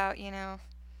talks about,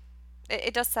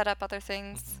 it does set up other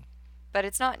things, but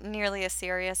it's not nearly as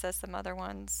serious as some other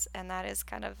ones, and that is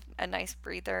kind of a nice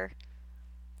breather.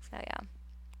 So yeah.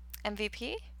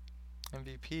 MVP?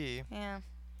 MVP. Yeah.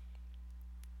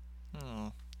 I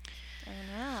don't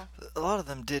know. A lot of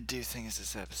them did do things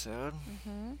this episode.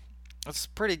 It's a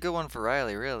pretty good one for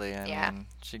Riley, really. I mean,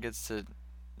 she gets to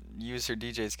use her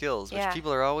DJ skills, which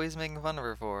people are always making fun of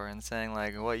her for and saying,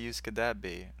 like, what use could that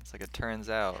be? It's like, it turns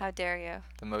out. How dare you?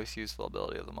 The most useful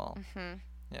ability of them all.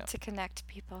 Yeah. To connect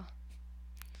people.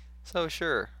 So,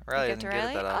 sure. Riley doesn't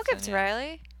get it that often. I'll give it to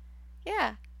Riley.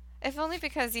 Yeah. If only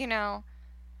because, I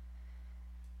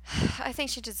think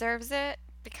she deserves it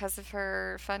because of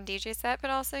her fun DJ set, but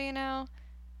also,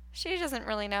 she doesn't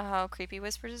really know how creepy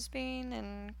Whispers is being,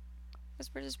 and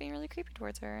Whispers is being really creepy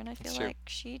towards her, and I feel like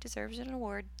she deserves an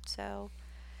award, so,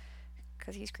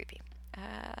 because he's creepy.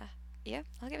 Yeah,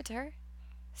 I'll give it to her.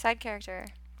 Sidekick character.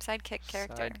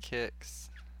 Sidekicks.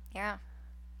 Yeah.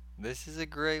 This is a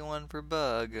great one for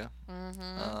Bug.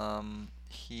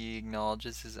 He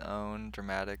acknowledges his own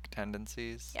dramatic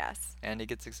tendencies. Yes. And he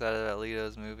gets excited about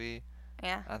Leto's movie.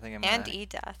 Yeah. I think and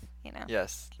Edith,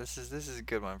 Yes, this is a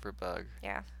good one for Bug.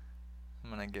 Yeah.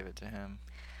 I'm gonna give it to him.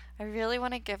 I really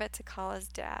want to give it to Kala's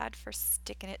dad for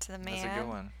sticking it to the man. That's a good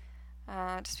one.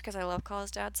 Just because I love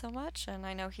Kala's dad so much, and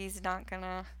I know he's not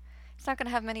gonna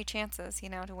have many chances,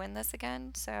 to win this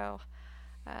again. So,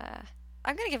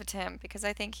 I'm gonna give it to him because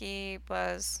I think he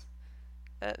was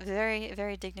very,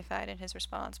 very dignified in his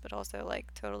response, but also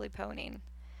like totally ponying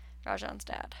Rajan's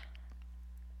dad.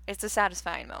 It's a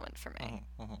satisfying moment for me.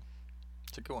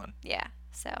 It's a good one. Yeah.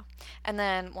 So, and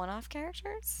then one-off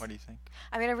characters. What do you think?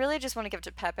 I mean, I really just want to give it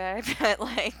to Pepe, but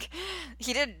like,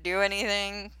 he didn't do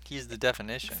anything. He's the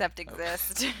definition. Except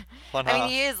exist. One-off. I mean,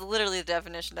 he is literally the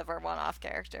definition of our one-off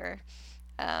character.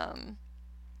 I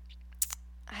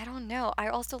don't know. I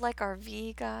also like our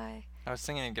V guy. I was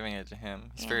thinking of giving it to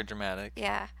him. He's very dramatic.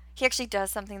 Yeah. He actually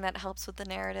does something that helps with the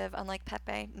narrative, unlike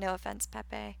Pepe. No offense,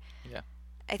 Pepe. Yeah.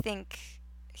 I think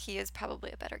he is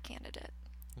probably a better candidate.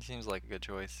 He seems like a good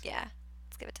choice. Yeah.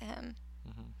 Let's give it to him.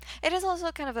 It is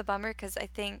also kind of a bummer because I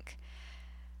think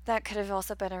that could have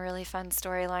also been a really fun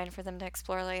storyline for them to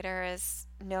explore later, as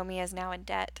Nomi is now in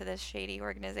debt to this shady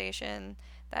organization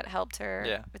that helped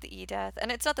her with the E-Death.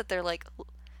 And it's not that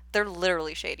they're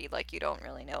literally shady, like you don't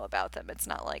really know about them. It's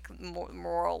not like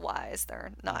moral-wise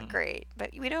they're not great,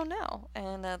 but we don't know.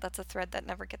 And that's a thread that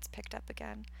never gets picked up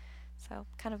again. So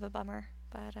kind of a bummer.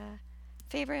 But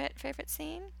favorite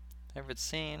scene? Favorite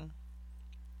scene?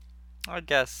 I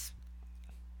guess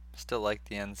still like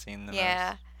the end scene the most.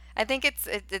 Yeah. I think it's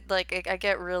like I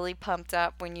get really pumped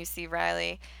up when you see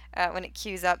Riley when it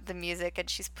cues up the music and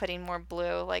she's putting more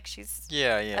blue, like she's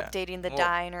updating the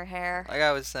dye in her hair. Like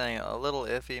I was saying, a little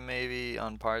iffy maybe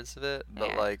on parts of it,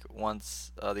 but like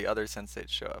once the other sensates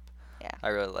show up, I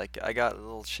really like it. I got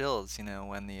little chills,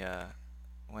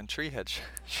 when Treehead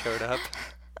showed up.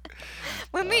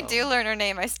 When we do learn her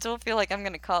name, I still feel like I'm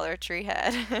gonna call her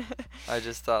Treehead. I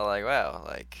just thought like, wow,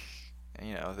 like,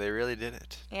 they really did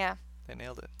it. Yeah. They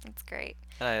nailed it. It's great.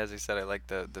 And as I said, I like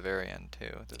the very end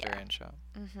too, the very end shot.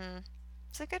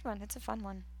 It's a good one. It's a fun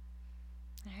one.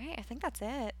 All right, I think that's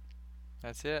it.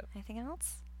 That's it. Anything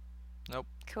else? Nope.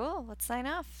 Cool. Let's sign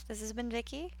off. This has been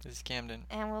Vicky. This is Camden.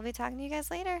 And we'll be talking to you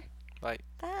guys later. Bye.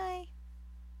 Bye.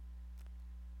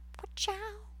 Ciao.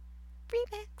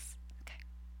 remix. Okay,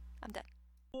 I'm done.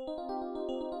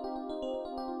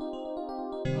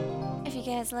 If you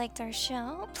guys liked our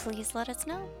show, please let us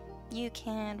know. You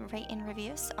can rate and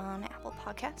review us on Apple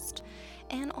Podcast,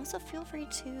 and also feel free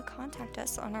to contact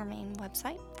us on our main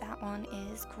website. That one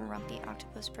is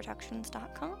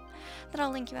grumpyoctopusproductions.com.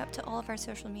 That'll link you up to all of our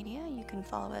social media. You can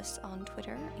follow us on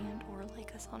Twitter and or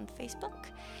like us on Facebook,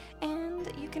 and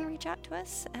you can reach out to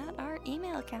us at our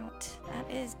email account. That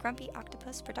is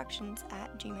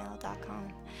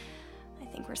grumpyoctopusproductions@gmail.com. I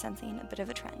think we're sensing a bit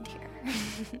of a trend here.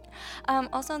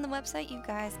 Also on the website, you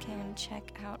guys can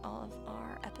check out all of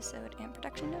our episode and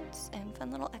production notes and fun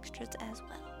little extras as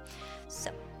well.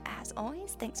 So, as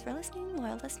always, thanks for listening,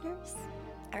 loyal listeners.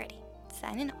 Alrighty,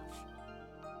 signing off.